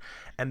number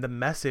and the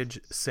message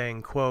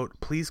saying, quote,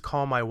 "Please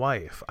call my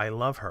wife. I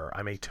love her.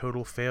 I'm a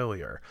total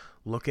failure.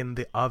 Look in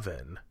the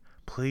oven.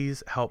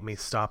 Please help me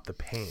stop the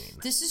pain."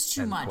 This is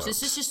too much. Quote.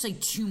 This is just like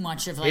too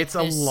much of like it's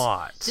a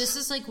lot. This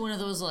is like one of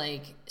those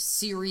like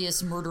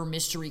serious murder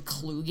mystery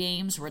clue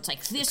games where it's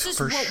like this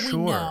is what we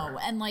know.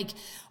 And like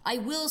I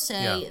will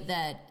say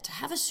that to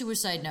have a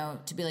suicide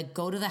note, to be like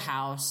go to the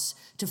house,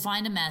 to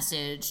find a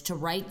message, to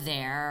write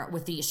there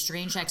with the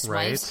estranged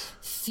ex-wife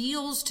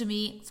feels to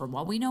me, from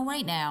what we know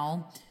right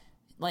now,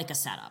 like a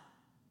setup.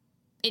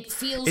 It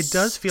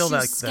does feel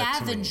like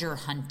scavenger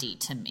hunty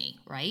to me,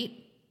 right?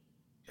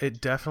 It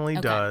definitely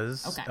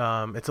does.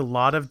 Okay. It's a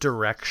lot of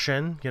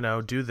direction,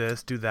 do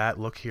this, do that,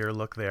 look here,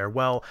 look there.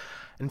 Well,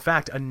 in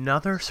fact,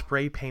 another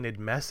spray-painted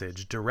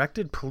message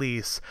directed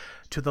police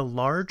to the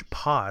large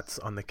pots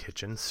on the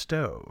kitchen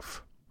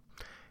stove.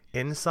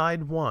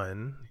 Inside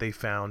one, they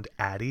found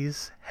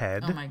Addie's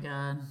head. Oh, my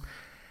God.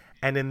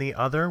 And in the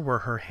other were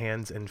her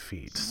hands and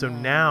feet. So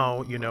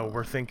now,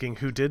 we're thinking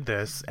who did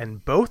this,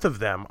 and both of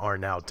them are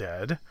now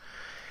dead.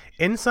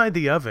 Inside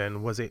the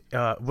oven was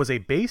a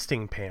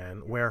basting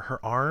pan where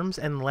her arms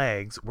and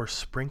legs were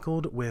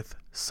sprinkled with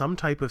some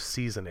type of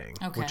seasoning,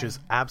 which is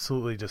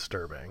absolutely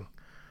disturbing.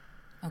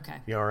 Okay.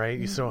 You all right?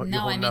 You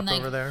holding up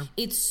over there?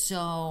 It's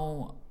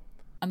so...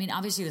 I mean,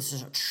 obviously this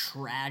is a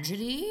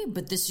tragedy,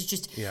 but this is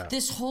just...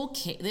 This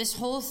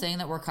whole thing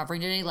that we're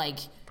covering today, like...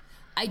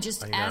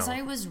 as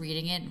I was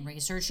reading it and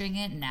researching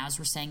it, and as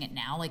we're saying it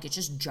now, like, it's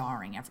just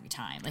jarring every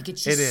time. Like,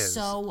 it's just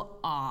so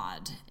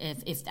odd.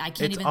 If I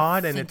can't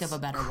even think of a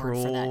better word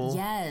for that.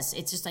 Yes,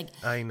 it's just like,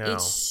 I know.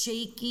 It's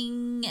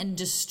shaking and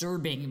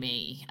disturbing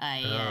me.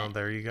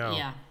 There you go.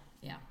 Yeah.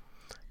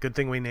 Good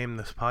thing we named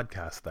this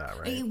podcast that,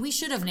 right? We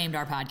should have named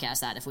our podcast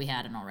that if we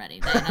hadn't already.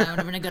 That would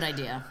have been a good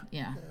idea.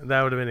 Yeah.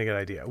 That would have been a good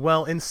idea.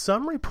 Well, in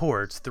some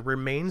reports, the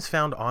remains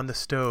found on the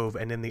stove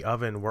and in the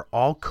oven were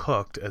all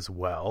cooked as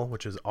well,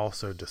 which is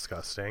also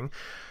disgusting,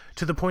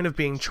 to the point of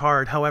being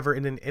charred. However,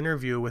 in an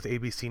interview with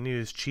ABC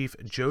News, Chief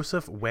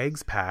Joseph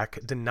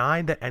Wagspack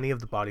denied that any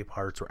of the body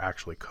parts were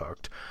actually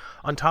cooked.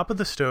 On top of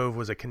the stove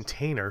was a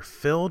container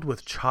filled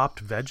with chopped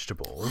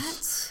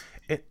vegetables.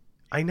 What?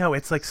 I know,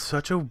 it's like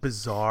such a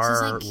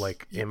bizarre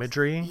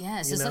imagery.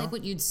 Yes, it's like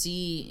what you'd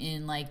see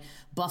in like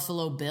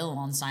Buffalo Bill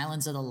on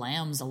Silence of the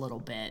Lambs a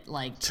little bit.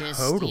 Like just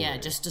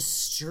just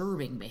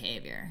disturbing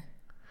behavior.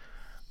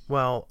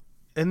 Well,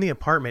 in the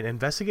apartment,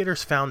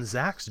 investigators found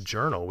Zach's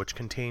journal, which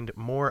contained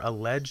more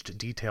alleged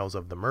details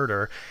of the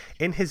murder.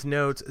 In his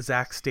notes,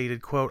 Zach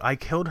stated, quote, "I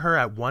killed her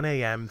at 1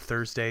 a.m.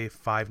 Thursday,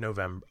 5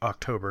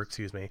 October.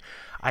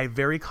 I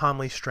very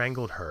calmly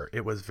strangled her.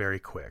 It was very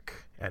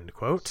quick," end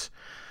quote.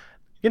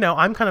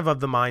 I'm kind of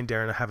the mind,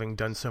 Darren, having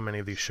done so many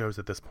of these shows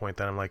at this point,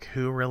 that I'm like,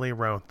 who really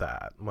wrote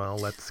that? Well,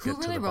 let's get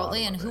to the bottom of it. Who really wrote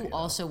it, and who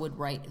also would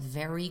write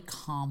very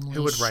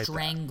calmly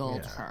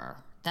strangled her?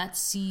 That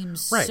seems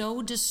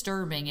so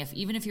disturbing.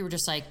 Even if you were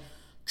just like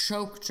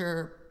choked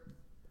her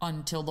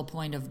until the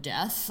point of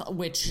death,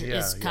 which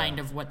is kind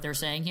of what they're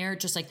saying here.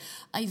 Just like,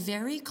 I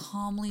very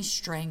calmly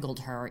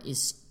strangled her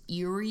is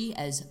eerie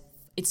as...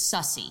 It's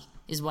sussy,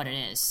 is what it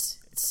is.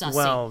 It's sussy.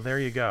 Well, there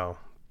you go.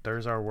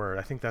 There's our word.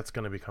 I think that's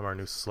going to become our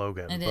new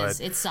slogan. It is.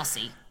 It's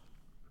sussy.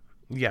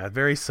 Yeah,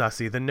 very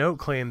sussy. The note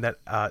claimed that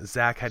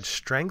Zach had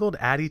strangled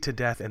Addie to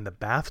death in the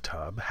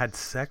bathtub, had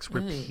sex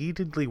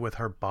repeatedly with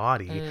her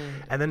body,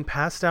 and then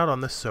passed out on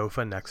the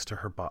sofa next to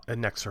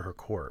her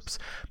corpse.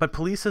 But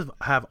police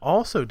have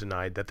also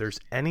denied that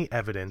there's any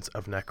evidence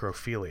of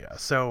necrophilia.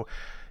 So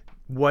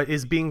what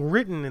is being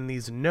written in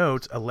these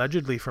notes,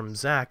 allegedly from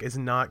Zach, is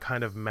not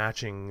kind of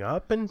matching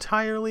up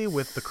entirely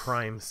with the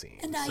crime scene.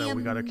 So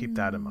we got to keep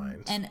that in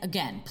mind. And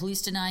again,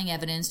 police denying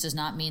evidence does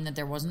not mean that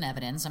there wasn't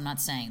evidence. I'm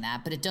not saying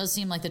that. But it does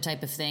seem like the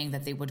type of thing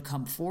that they would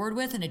come forward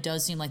with, and it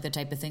does seem like the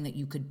type of thing that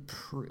you could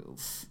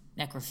prove.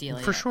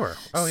 Necrophilia. For sure.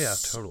 Oh, yeah,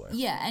 totally.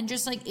 Yeah, and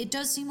just like, it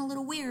does seem a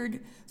little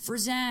weird for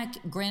Zach,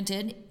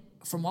 granted,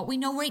 from what we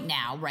know right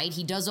now, right?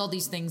 He does all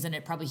these things and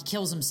he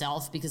kills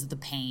himself because of the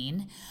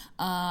pain.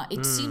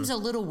 It seems a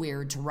little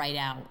weird to write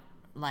out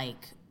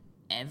like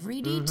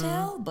every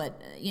detail,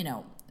 but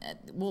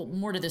well,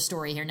 more to the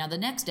story here. Now, the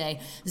next day,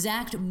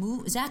 Zach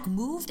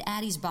moved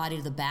Addie's body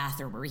to the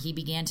bathroom where he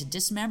began to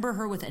dismember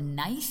her with a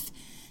knife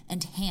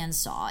and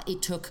handsaw.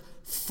 It took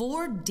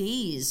 4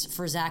 days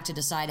for Zach to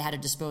decide how to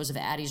dispose of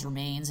Addie's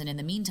remains, and in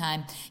the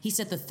meantime, he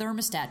set the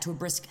thermostat to a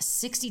brisk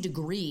 60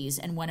 degrees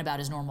and went about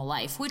his normal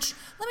life, which,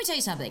 let me tell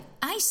you something,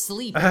 I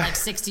sleep in like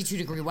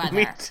 62-degree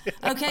weather.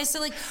 Okay, so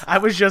like... I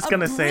was just going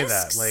to say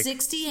that. Like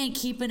 60 ain't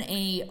keeping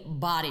a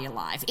body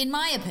alive, in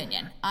my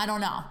opinion. I don't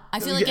know. I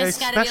feel like it's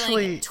got to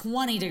be like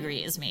 20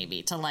 degrees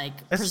maybe to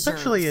like preserve.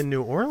 Especially in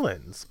New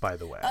Orleans, by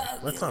the way.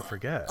 Let's not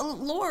forget.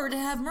 Lord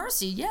have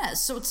mercy,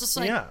 yes. So it's just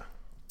like... Yeah.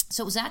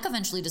 So Zach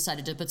eventually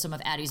decided to put some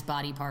of Addie's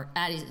body parts,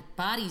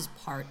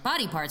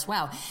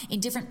 in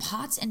different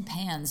pots and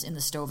pans in the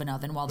stove and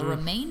oven, while the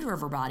remainder of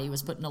her body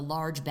was put in a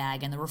large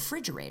bag in the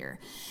refrigerator.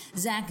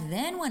 Zach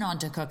then went on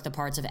to cook the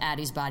parts of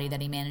Addie's body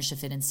that he managed to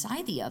fit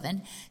inside the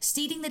oven,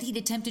 stating that he'd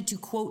attempted to,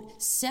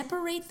 quote,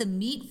 separate the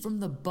meat from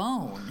the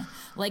bone,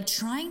 like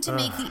trying to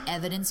make the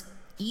evidence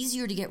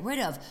easier to get rid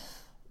of.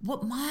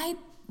 What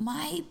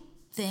my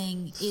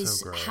thing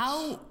is,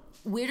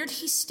 where did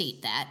he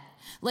state that?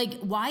 Like,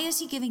 why is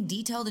he giving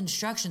detailed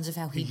instructions of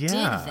how he did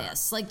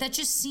this? Like, that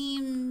just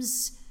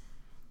seems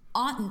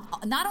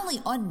not only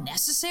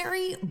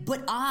unnecessary,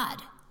 but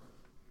odd.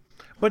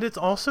 But it's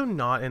also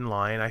not in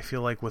line, I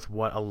feel like, with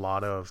what a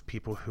lot of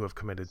people who have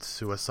committed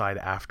suicide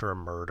after a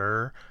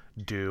murder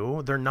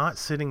do. They're not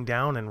sitting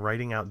down and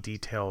writing out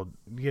detailed,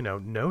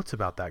 notes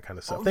about that kind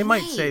of stuff. They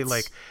might say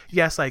like,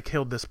 yes, I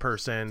killed this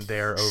person,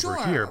 they're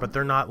over here, but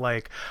they're not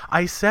like,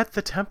 I set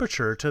the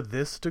temperature to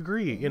this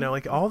degree.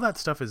 Like all that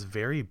stuff is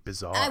very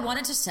bizarre. I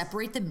wanted to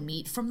separate the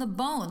meat from the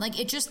bone. Like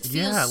it just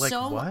feels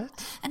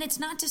what? And it's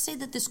not to say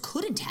that this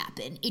couldn't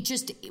happen. It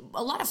just,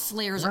 a lot of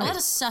flares, a lot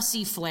of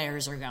sussy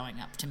flares are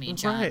going up to me,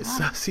 John. Right,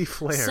 sussy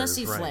flares.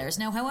 Sussy flares.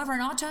 Now, however,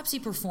 an autopsy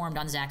performed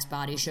on Zach's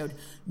body showed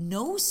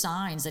no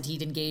signs that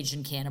he'd engaged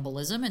in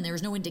cannibalism, and there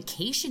was no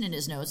indication in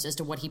his notes as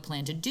to what he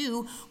planned to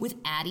do with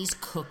Addie's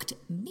cooked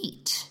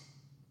meat.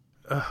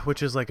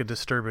 Which is like a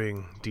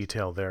disturbing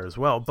detail there as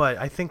well. But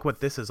I think what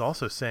this is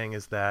also saying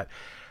is that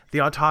the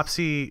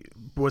autopsy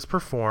was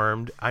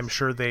performed. I'm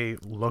sure they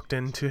looked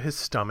into his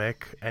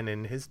stomach and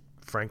in his,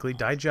 frankly,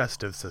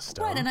 digestive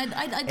system. Right, and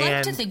I'd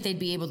like to think they'd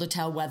be able to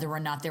tell whether or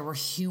not there were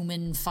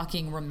human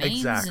fucking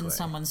remains in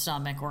someone's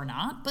stomach or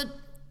not, but...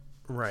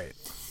 Right.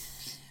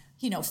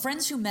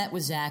 Friends who met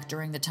with Zach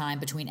during the time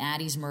between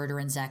Addie's murder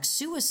and Zach's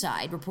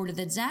suicide reported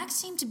that Zach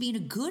seemed to be in a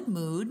good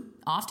mood,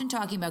 often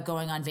talking about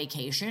going on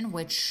vacation,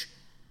 which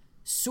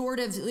sort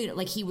of,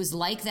 like he was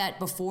like that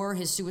before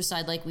his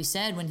suicide, like we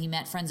said, when he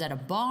met friends at a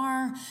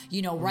bar,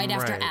 right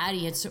after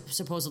Addie had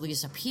supposedly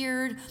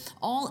disappeared.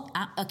 All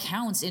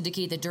accounts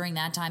indicate that during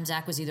that time,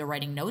 Zach was either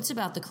writing notes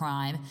about the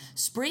crime,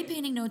 spray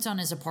painting notes on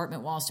his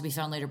apartment walls to be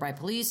found later by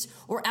police,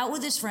 or out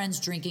with his friends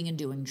drinking and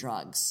doing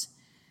drugs.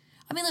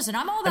 I mean, listen,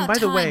 I'm all about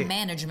time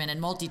management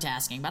and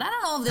multitasking, but I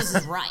don't know if this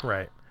is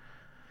right.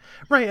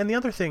 Right. And the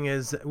other thing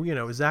is,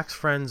 Zach's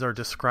friends are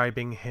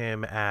describing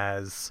him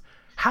as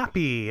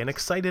happy and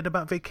excited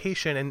about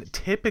vacation. And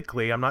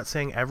typically, I'm not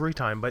saying every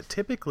time, but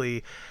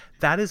typically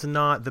that is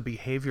not the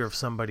behavior of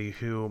somebody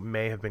who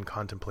may have been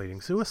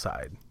contemplating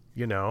suicide,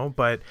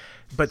 but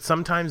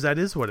sometimes that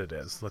is what it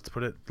is.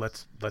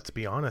 Let's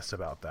be honest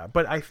about that.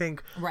 But I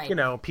think,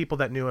 people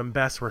that knew him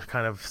best were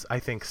kind of, I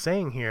think,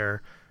 saying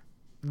here,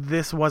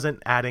 this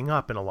wasn't adding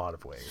up in a lot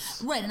of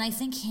ways. Right, and I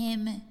think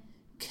him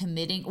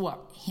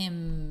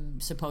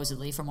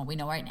supposedly, from what we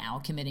know right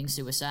now, committing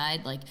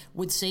suicide,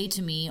 would say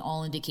to me,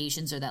 all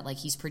indications are that,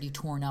 he's pretty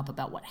torn up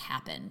about what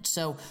happened.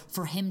 So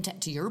for him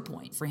to your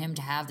point, for him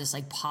to have this,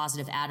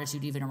 positive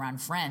attitude even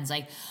around friends,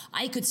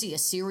 I could see a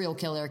serial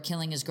killer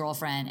killing his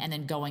girlfriend and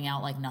then going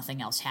out like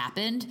nothing else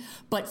happened.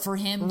 But for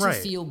him to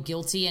feel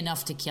guilty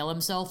enough to kill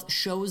himself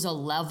shows a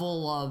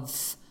level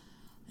of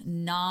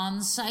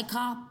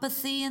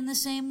non-psychopathy in the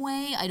same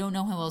way. I don't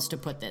know how else to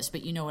put this,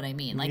 but you know what I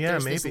mean.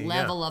 There's this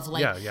level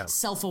of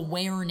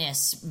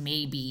self-awareness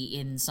maybe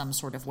in some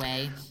sort of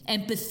way,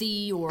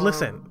 empathy or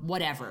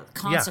whatever,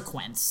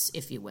 consequence,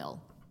 if you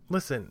will.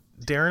 Listen,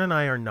 Darren and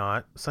I are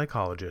not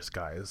psychologists,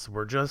 guys.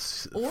 We're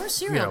just or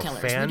serial killers.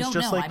 Fans we don't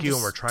just know. like I'm you, just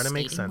and we're trying to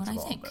make stating sense of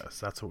what I all think. this.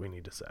 That's what we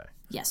need to say.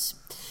 Yes.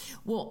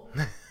 Well,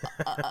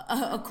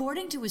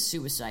 according to his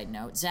suicide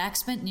note, Zach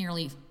spent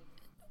nearly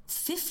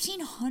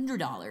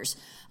 $1,500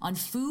 on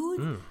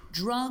food,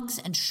 drugs,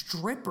 and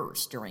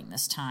strippers during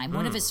this time.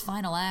 One of his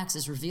final acts,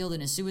 as revealed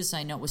in his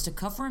suicide note, was to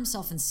cover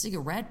himself in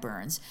cigarette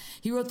burns.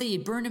 He wrote that he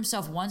had burned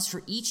himself once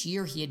for each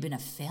year he had been a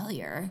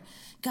failure.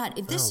 God,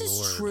 if this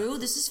is true,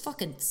 this is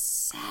fucking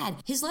sad.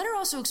 His letter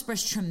also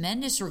expressed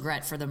tremendous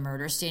regret for the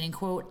murder, stating,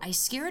 quote, "I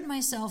scared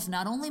myself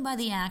not only by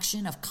the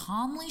action of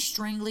calmly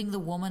strangling the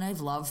woman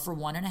I've loved for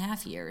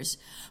 1.5 years,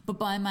 but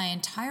by my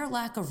entire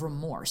lack of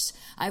remorse.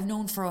 I've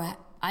known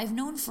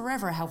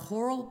forever how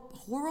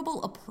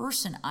horrible a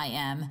person I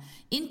am.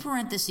 In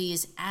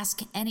parentheses,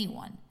 ask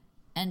anyone.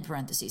 End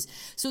parentheses."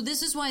 So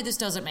this is why this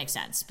doesn't make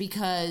sense,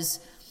 because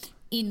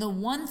in the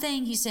one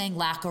thing he's saying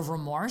lack of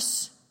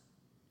remorse,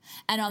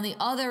 and on the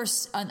other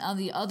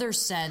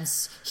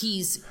sense,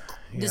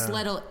 this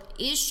letter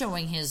is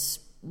showing his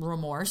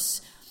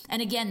remorse.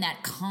 And again,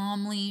 that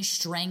calmly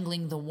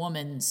strangling the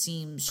woman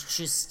seems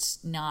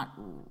just not.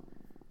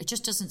 It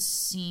just doesn't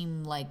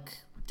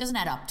doesn't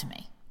add up to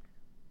me.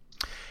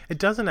 It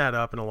doesn't add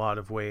up in a lot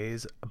of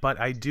ways, but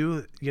I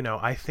do,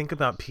 I think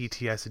about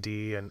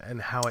PTSD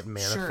and how it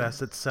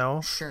manifests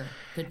itself. Sure,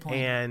 good point.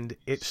 And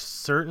it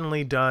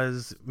certainly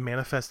does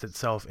manifest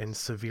itself in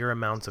severe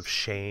amounts of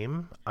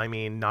shame. I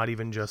mean, not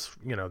even just,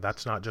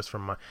 that's not just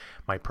from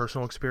my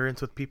personal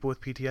experience with people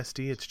with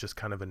PTSD. It's just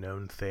kind of a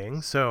known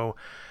thing. So,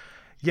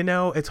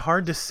 it's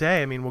hard to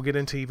say. I mean, we'll get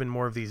into even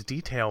more of these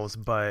details,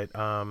 but,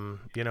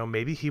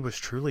 maybe he was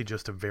truly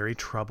just a very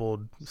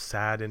troubled,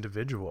 sad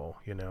individual,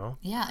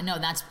 Yeah, no,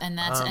 that's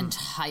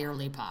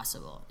entirely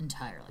possible.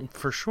 Entirely.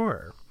 For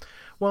sure.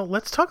 Well,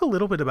 let's talk a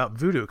little bit about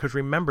voodoo, because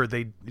remember,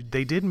 they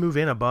did move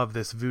in above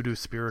this voodoo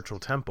spiritual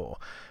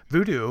temple.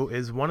 Voodoo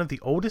is one of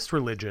the oldest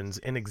religions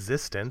in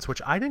existence,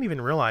 which I didn't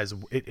even realize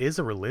it is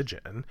a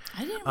religion.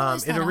 I didn't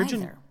realize that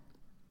either.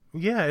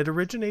 Yeah, it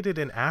originated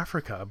in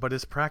Africa, but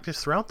is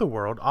practiced throughout the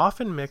world,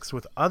 often mixed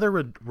with other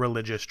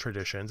religious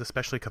traditions,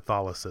 especially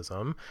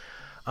Catholicism.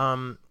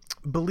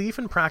 Belief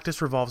and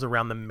practice revolves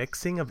around the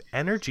mixing of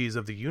energies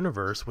of the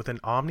universe with an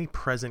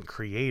omnipresent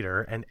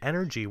creator and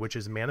energy which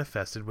is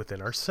manifested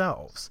within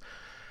ourselves.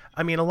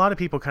 I mean, a lot of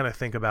people kind of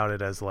think about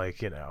it as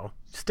like,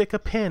 stick a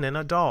pin in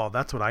a doll.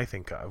 That's what I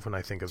think of when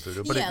I think of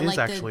voodoo. But it is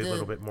actually a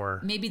little bit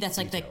more. Maybe that's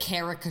like the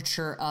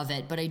caricature of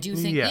it. But I do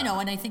think,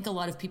 and I think a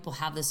lot of people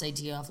have this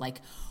idea of like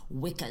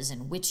Wiccas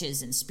and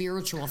witches and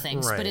spiritual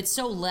things. Right. But it's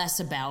so less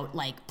about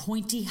like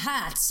pointy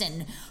hats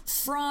and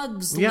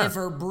frogs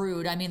liver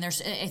brood. I mean, I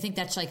think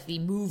that's like the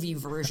movie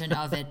version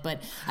of it.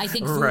 But I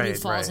think voodoo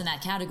falls in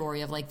that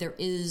category of like there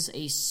is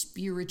a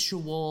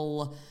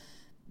spiritual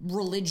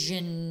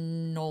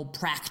religional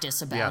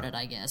practice about it,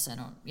 I guess.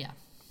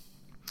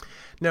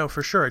 No,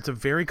 for sure. It's a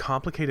very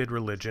complicated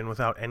religion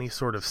without any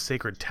sort of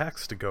sacred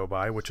text to go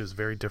by, which is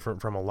very different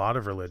from a lot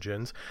of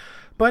religions.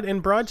 But in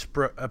broad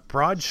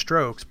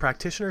strokes,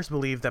 practitioners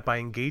believe that by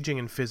engaging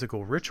in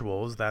physical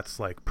rituals, that's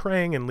like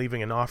praying and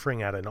leaving an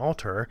offering at an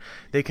altar,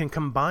 they can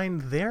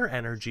combine their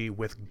energy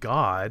with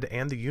God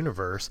and the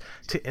universe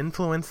to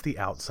influence the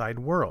outside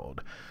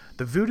world.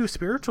 The Voodoo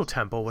Spiritual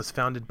Temple was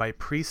founded by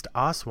priest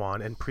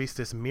Aswan and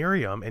priestess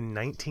Miriam in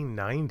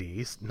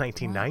 1990.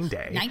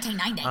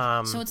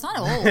 1990. So it's not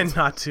old.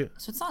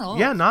 So it's not old.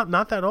 Yeah,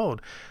 not that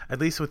old. At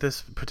least with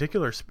this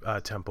particular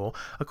temple.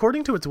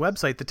 According to its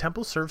website, the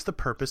temple serves the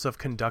purpose of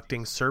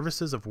conducting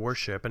services of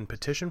worship and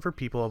petition for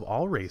people of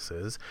all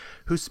races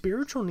whose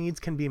spiritual needs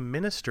can be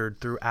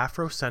ministered through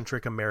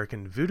Afrocentric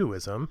American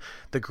voodooism,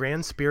 the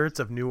grand spirits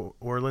of New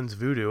Orleans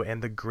voodoo,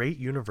 and the great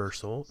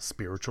universal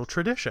spiritual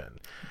tradition.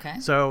 Okay.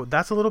 So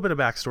that's a little bit of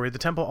backstory. The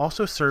temple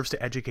also serves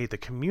to educate the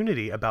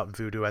community about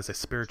voodoo as a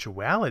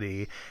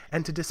spirituality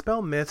and to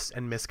dispel myths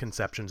and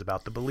misconceptions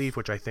about the belief,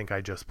 which I think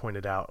I just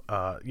pointed out,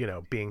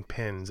 being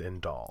pins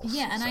in dolls.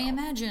 Yeah, and I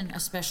imagine,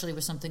 especially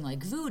with something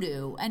like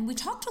voodoo, and we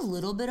talked a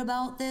little bit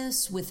about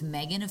this with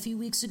Megan a few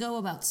weeks ago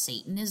about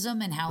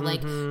Satanism and how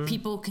like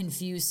people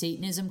confuse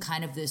Satanism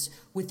kind of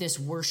with this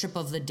worship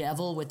of the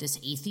devil, with this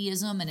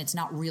atheism, and it's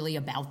not really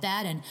about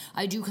that. And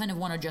I do kind of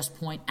want to just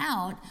point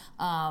out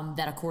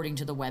that according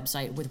to the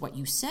website, with what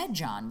you said,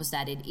 John, was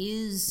that it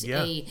is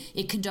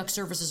it conducts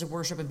services of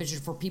worship and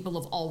petition for people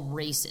of all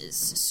races.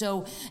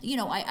 So,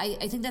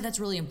 I think that that's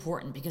really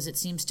important because it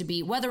seems to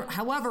be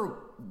however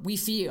we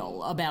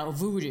feel about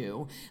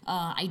voodoo,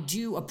 I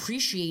do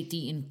appreciate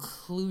the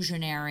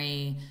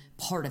inclusionary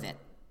part of it.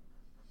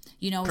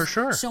 For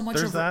sure. So much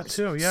There's that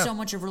too, yeah. So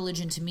much of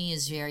religion to me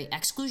is very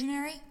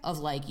exclusionary of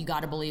like, you got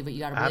to believe it, you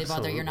got to believe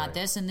other, you're not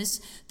this. And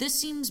this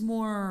seems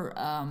more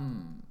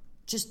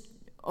just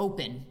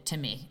open to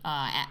me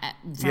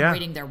from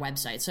reading their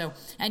website. So,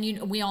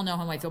 and we all know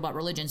how I feel about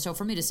religion. So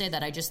for me to say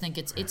that, I just think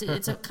it's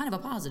a kind of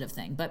a positive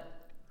thing. But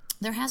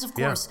There has, of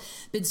course,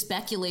 been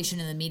speculation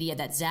in the media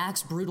that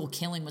Zach's brutal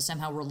killing was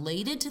somehow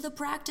related to the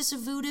practice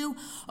of voodoo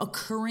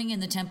occurring in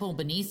the temple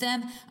beneath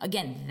them.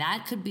 Again,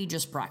 that could be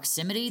just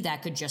proximity.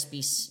 That could just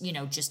be,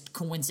 just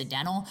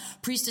coincidental.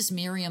 Priestess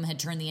Miriam had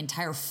turned the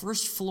entire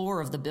first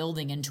floor of the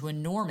building into an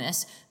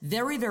enormous,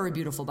 very, very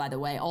beautiful, by the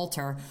way,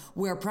 altar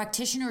where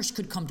practitioners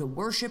could come to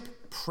worship,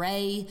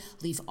 pray,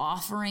 leave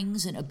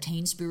offerings, and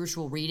obtain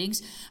spiritual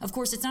readings. Of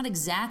course, it's not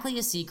exactly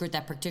a secret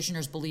that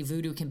practitioners believe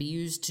voodoo can be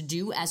used to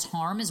do as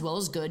harm as well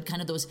as good,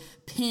 kind of those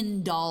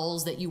pin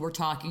dolls that you were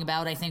talking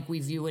about. I think we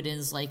view it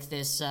as like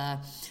this, a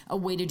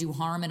way to do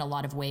harm in a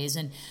lot of ways.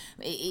 And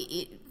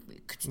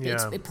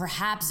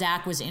perhaps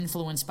Zach was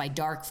influenced by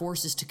dark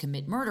forces to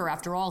commit murder.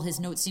 After all, his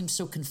note seems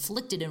so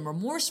conflicted and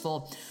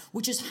remorseful,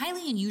 which is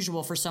highly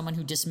unusual for someone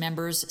who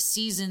dismembers,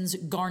 seasons,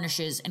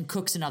 garnishes, and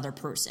cooks another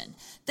person.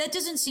 That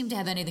doesn't seem to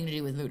have anything to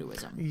do with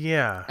voodooism.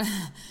 Yeah.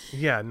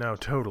 Yeah, no,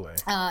 totally.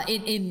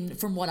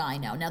 From what I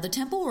know. Now, the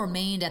temple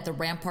remained at the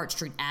Rampart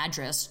Street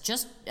address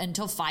just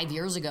until 5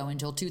 years ago,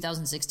 until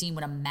 2016,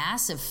 when a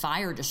massive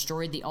fire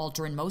destroyed the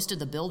altar and most of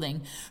the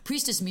building.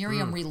 Priestess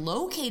Miriam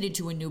relocated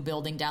to a new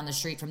building down the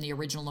street from the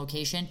original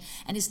location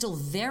and is still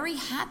very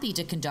happy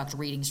to conduct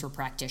readings for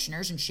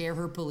practitioners and share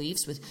her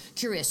beliefs with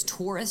curious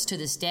tourists to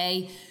this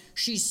day.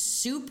 She's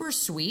super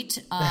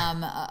sweet.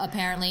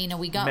 Apparently,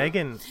 we got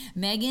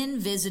Megan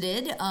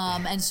visited,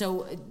 and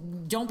so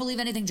don't believe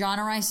anything John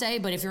or I say,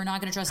 but if you're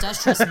not going to trust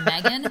us, trust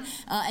Megan.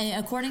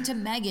 And according to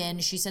Megan,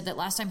 she said that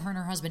last time her and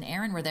her husband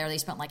Aaron were there, they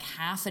spent like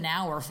half an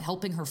hour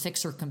helping her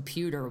fix her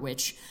computer,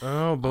 which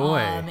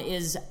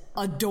is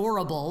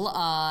adorable.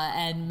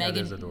 And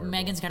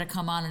Megan's got to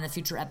come on in a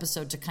future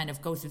episode to kind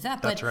of go through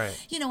that. That's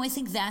right. I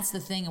think that's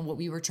the thing, and what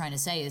we were trying to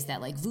say is that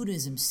like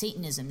Voodooism,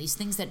 Satanism, these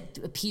things that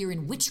appear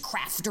in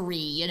witchcraftery,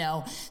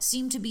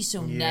 seem to be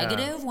so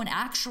negative when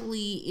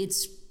actually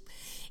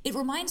it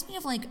reminds me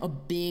of like a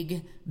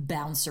big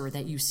bouncer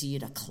that you see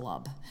at a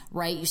club,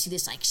 right? You see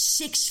this like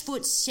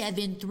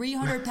 6'7",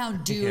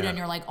 300-pound dude, and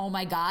you're like, oh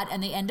my God.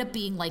 And they end up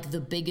being like the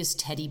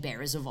biggest teddy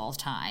bears of all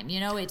time.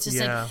 It's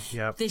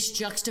just this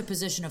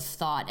juxtaposition of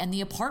thought. And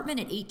the apartment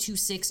at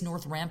 826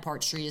 North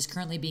Rampart Street is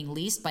currently being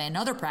leased by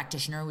another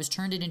practitioner who has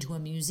turned it into a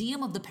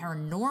museum of the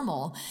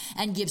paranormal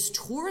and gives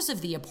tours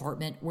of the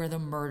apartment where the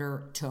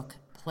murder took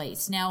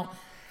place. Now,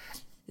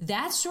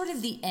 that's sort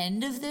of the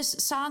end of this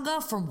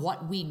saga from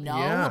what we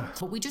know,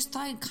 but we just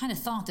kind of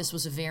thought this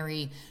was a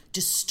very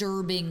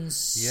disturbing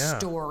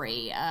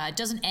story. It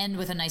doesn't end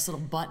with a nice little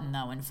button,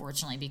 though,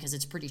 unfortunately, because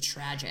it's pretty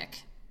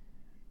tragic.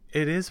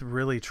 It is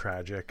really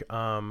tragic.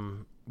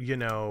 The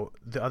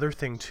other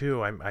thing,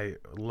 too, I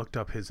looked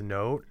up his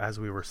note as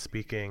we were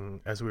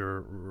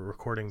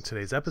recording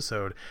today's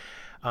episode.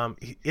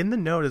 In the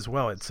note as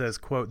well, it says,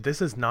 quote,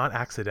 "This is not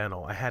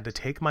accidental. I had to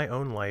take my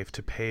own life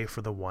to pay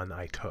for the one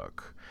I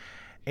took."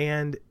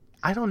 And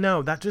I don't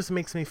know, that just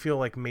makes me feel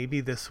like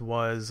maybe this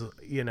was,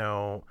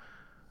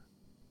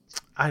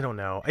 I don't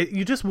know.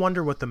 You just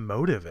wonder what the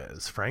motive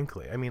is,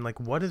 frankly. I mean, like,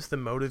 what is the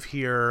motive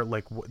here?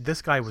 Like,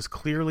 this guy was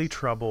clearly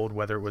troubled,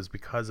 whether it was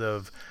because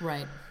of,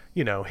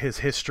 his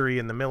history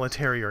in the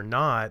military or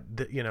not.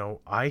 That,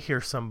 I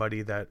hear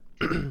somebody that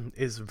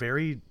is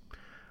very,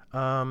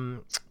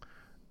 for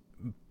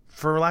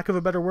lack of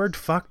a better word,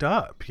 fucked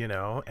up,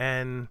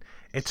 and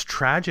it's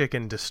tragic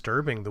and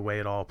disturbing the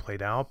way it all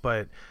played out,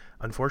 but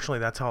unfortunately,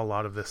 that's how a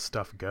lot of this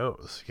stuff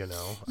goes, I don't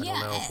know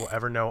if we'll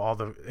ever know all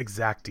the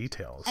exact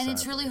details. And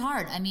it's really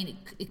hard. I mean,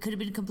 it could have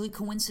been a complete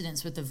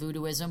coincidence with the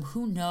voodooism.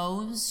 Who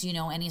knows,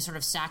 any sort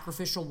of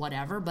sacrificial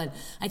whatever. But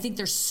I think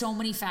there's so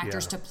many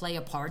factors to play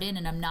a part in,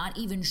 and I'm not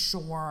even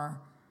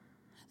sure.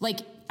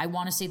 Like, I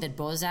want to say that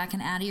Bozak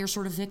and Addie are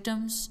sort of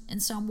victims in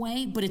some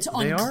way, but it's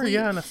unclear. They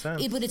are, in a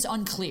sense. But it's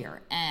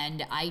unclear,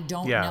 and I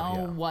don't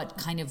know what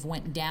kind of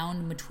went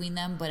down between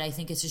them, but I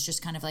think it's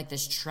just kind of like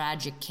this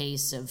tragic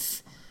case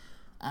of...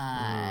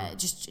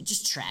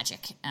 just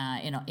tragic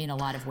in a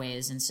lot of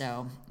ways, and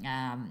so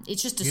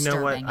it's just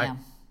disturbing.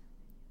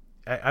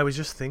 I was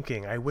just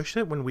thinking, I wish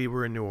that when we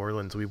were in New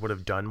Orleans we would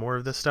have done more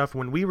of this stuff.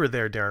 When we were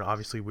there, Darren,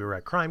 obviously we were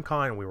at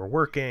CrimeCon and we were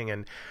working,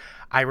 and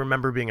I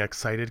remember being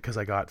excited because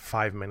I got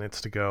 5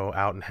 minutes to go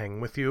out and hang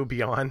with you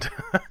beyond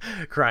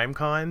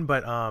CrimeCon.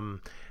 But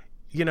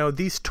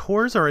these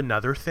tours are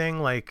another thing.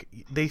 Like,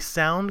 they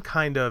sound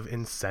kind of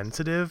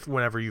insensitive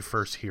whenever you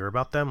first hear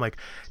about them. Like,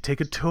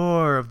 take a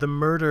tour of the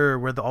murder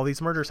where all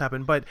these murders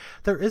happen. But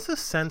there is a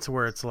sense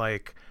where it's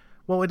like,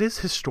 well, it is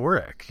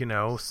historic,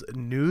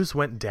 news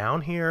went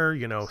down here,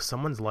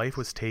 someone's life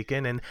was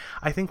taken. And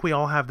I think we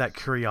all have that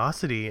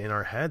curiosity in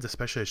our heads,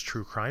 especially as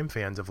true crime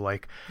fans, of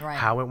like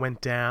how it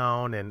went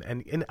down.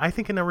 And I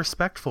think in a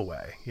respectful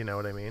way, you know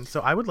what I mean?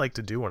 So I would like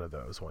to do one of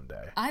those one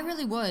day. I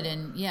really would.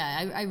 And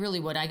I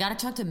really would. I got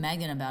to talk to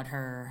Megan about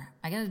her.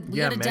 We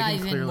got to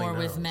dive in more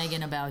with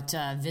Megan about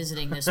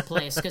visiting this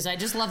place. Cause I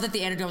just love that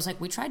the editor was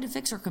like, we tried to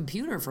fix her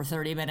computer for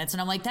 30 minutes.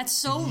 And I'm like, that's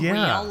so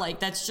real.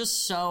 Like, that's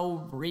just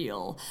so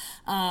real.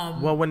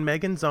 Well, when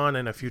Megan's on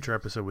in a future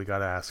episode, we got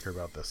to ask her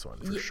about this one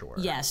for sure.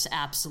 Yes,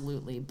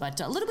 absolutely.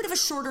 But a little bit of a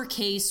shorter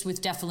case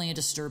with definitely a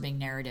disturbing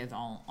narrative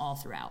all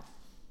throughout.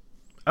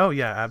 Oh,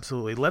 yeah,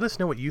 absolutely. Let us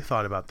know what you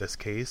thought about this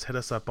case. Hit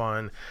us up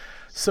on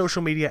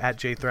social media at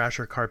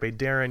JThrasher Carpe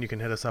Darren. You can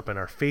hit us up in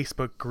our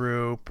Facebook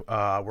group.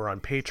 We're on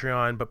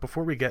Patreon. But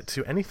before we get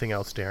to anything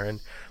else, Darren,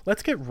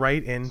 let's get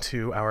right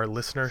into our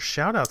listener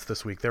shout-outs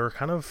this week. They were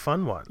kind of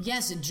fun ones.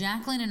 Yes,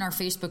 Jacqueline in our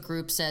Facebook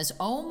group says,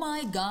 oh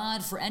my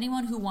God, for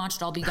anyone who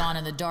watched I'll Be Gone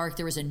in the Dark,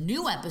 there is a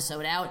new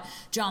episode out.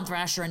 John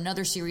Thrasher,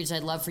 another series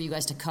I'd love for you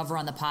guys to cover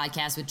on the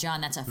podcast with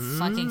John. That's a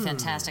fucking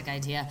fantastic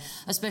idea,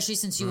 especially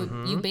since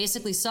you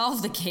basically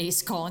solved the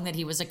case calling that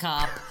he was a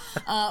cop.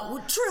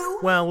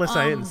 True. Well, listen,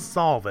 I didn't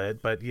solve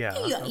it, but yeah.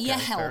 You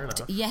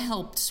helped. You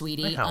helped,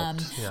 sweetie.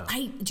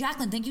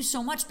 Jacqueline, thank you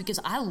so much, because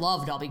I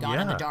loved I'll Be Gone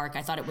in the Dark.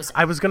 I thought it was...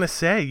 I was going to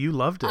say, you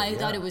loved it. I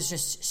thought it was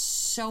just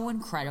so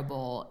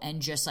incredible,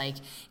 and just like...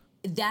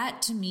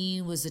 That to me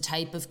was the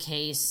type of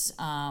case,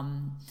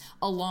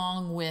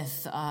 along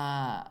with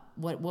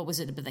what was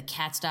it? The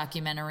Cats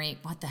documentary.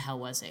 What the hell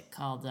was it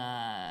called?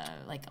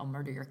 Like I'll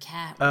Murder Your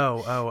Cat.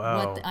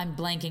 I'm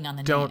blanking on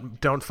the name.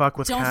 Don't fuck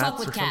with cats. Don't fuck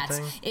with cats.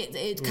 Something?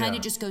 It kind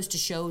of just goes to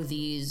show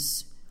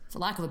these, for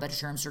lack of a better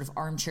term, sort of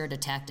armchair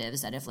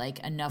detectives, that if like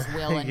enough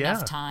will and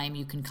enough time,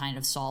 you can kind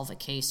of solve a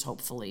case,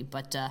 hopefully.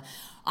 But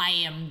I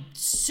am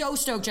so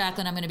stoked,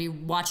 Jacqueline. I'm going to be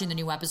watching the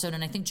new episode,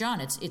 and I think,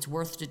 John, it's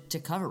worth to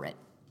cover it.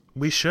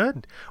 We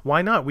should.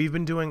 Why not?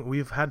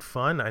 We've had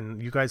fun,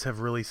 and you guys have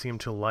really seemed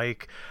to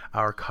like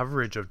our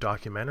coverage of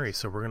documentaries,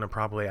 so we're going to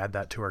probably add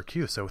that to our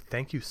queue. So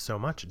thank you so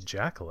much,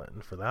 Jacqueline,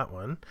 for that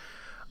one.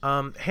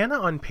 Hannah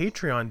on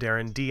Patreon,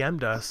 Darren,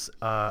 DM'd us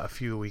a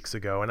few weeks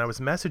ago, and I was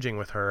messaging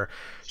with her.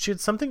 She had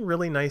something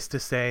really nice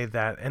to say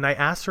and I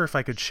asked her if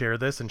I could share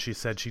this, and she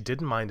said she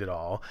didn't mind at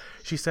all.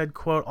 She said,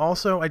 quote,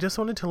 also, I just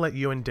wanted to let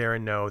you and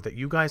Darren know that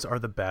you guys are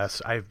the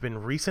best. I've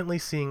been recently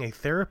seeing a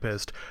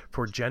therapist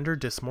for gender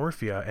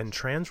dysmorphia and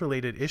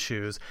trans-related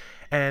issues,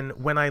 and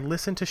when I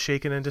listened to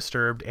Shaken and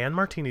Disturbed and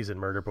Martinis and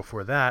Murder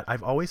before that,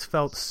 I've always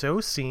felt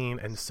so seen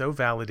and so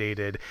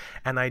validated,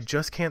 and I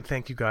just can't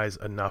thank you guys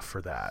enough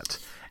for that.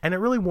 And it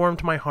really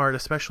warmed my heart,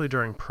 especially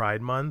during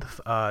Pride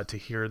Month, to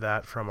hear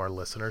that from our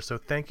listeners. So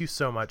thank you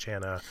so much,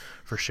 Hannah,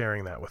 for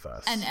sharing that with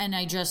us. And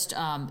I just,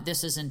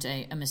 this isn't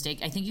a mistake.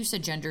 I think you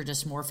said gender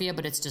dysmorphia,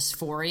 but it's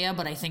dysphoria.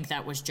 But I think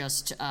that was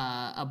just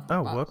a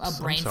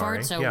brain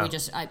fart. So we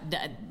just,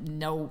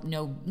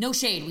 no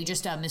shade. We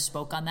just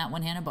misspoke on that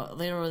one, Hannah. But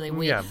literally,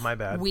 my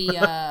bad. We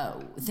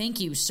thank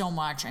you so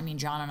much. I mean,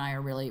 John and I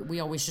are we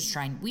always just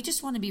we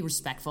just want to be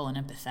respectful and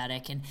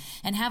empathetic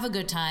and have a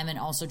good time, and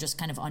also just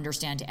kind of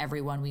understand to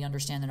everyone. We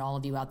understand that all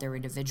of you out there are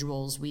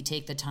individuals. We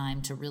take the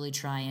time to really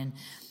try and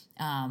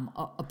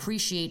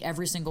appreciate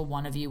every single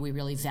one of you. We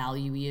really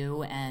value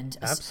you, and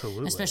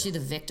absolutely, especially the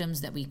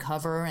victims that we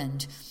cover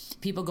and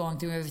people going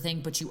through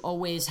everything. But you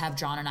always have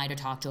John and I to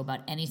talk to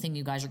about anything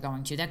you guys are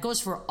going to. That goes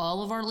for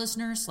all of our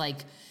listeners.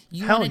 Like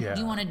you want to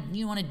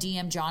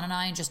DM John and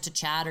I just to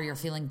chat, or you're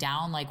feeling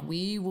down, like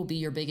we will be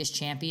your biggest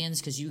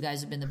champions, because you guys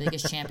have been the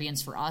biggest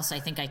champions for us. I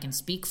think I can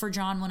speak for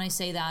John when I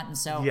say that. And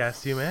so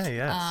yes, you may.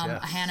 Yes.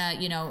 Hannah,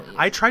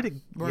 I try to.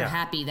 We're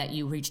happy that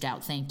you reached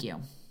out. Thank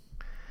you.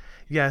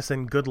 Yes,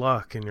 and good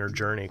luck in your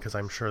journey, because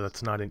I'm sure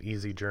that's not an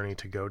easy journey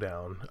to go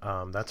down.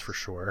 That's for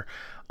sure.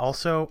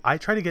 Also, I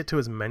try to get to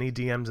as many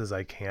DMs as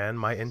I can.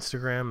 My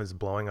Instagram is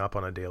blowing up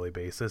on a daily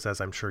basis, as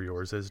I'm sure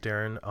yours is,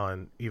 Darren,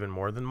 on even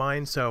more than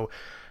mine. So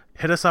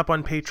hit us up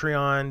on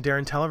Patreon.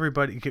 Darren, tell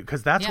everybody,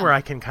 because that's where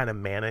I can kind of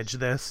manage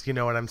this. You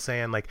know what I'm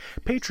saying? Like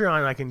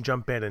Patreon, I can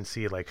jump in and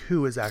see like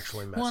who is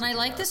actually messaging. Well, and I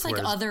like this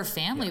other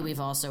family we've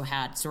also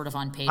had sort of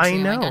on Patreon. I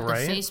know, we got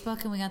right? the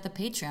Facebook and we got the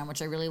Patreon,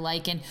 which I really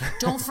like. And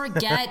don't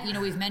forget,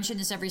 we've mentioned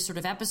this every sort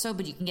of episode,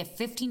 but you can get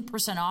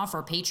 15% off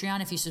our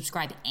Patreon if you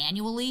subscribe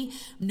annually.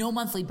 No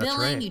monthly billing.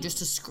 Right. You just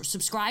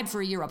subscribe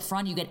for a year up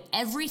front. You get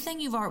everything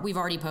we've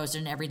already posted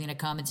and everything to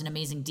come. It's an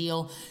amazing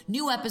deal.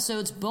 New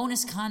episodes,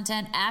 bonus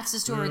content,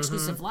 access to our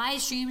exclusive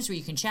live streams where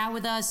you can chat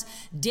with us,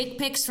 dick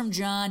pics from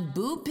John,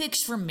 boob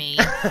pics from me.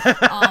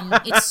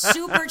 It's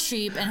super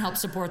cheap and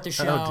helps support the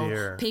show. Oh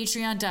dear.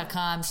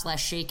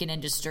 Patreon.com/shaken and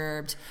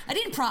disturbed. I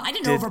didn't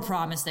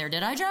overpromise there,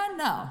 did I, John?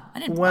 No, I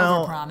didn't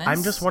overpromise.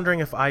 I'm just wondering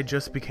if I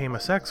just became a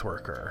sex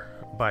worker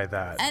by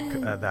that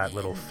that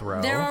little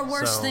throw. There are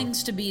worse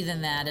things to be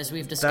than that, as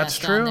we've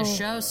discussed on this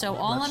show. So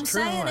all I'm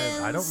saying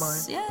is, I don't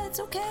mind. Yeah, it's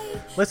okay.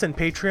 Listen,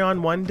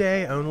 Patreon one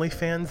day,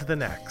 OnlyFans the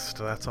next.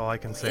 That's all I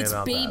can say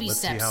about that. Baby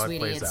steps,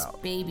 sweetie. It's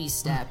baby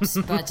steps.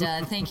 But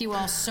thank you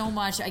all so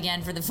much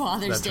again for the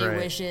Father's Day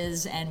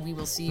wishes, and we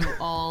will see you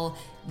all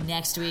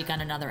next week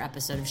on another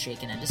episode of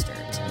Shaken and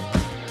Disturbed.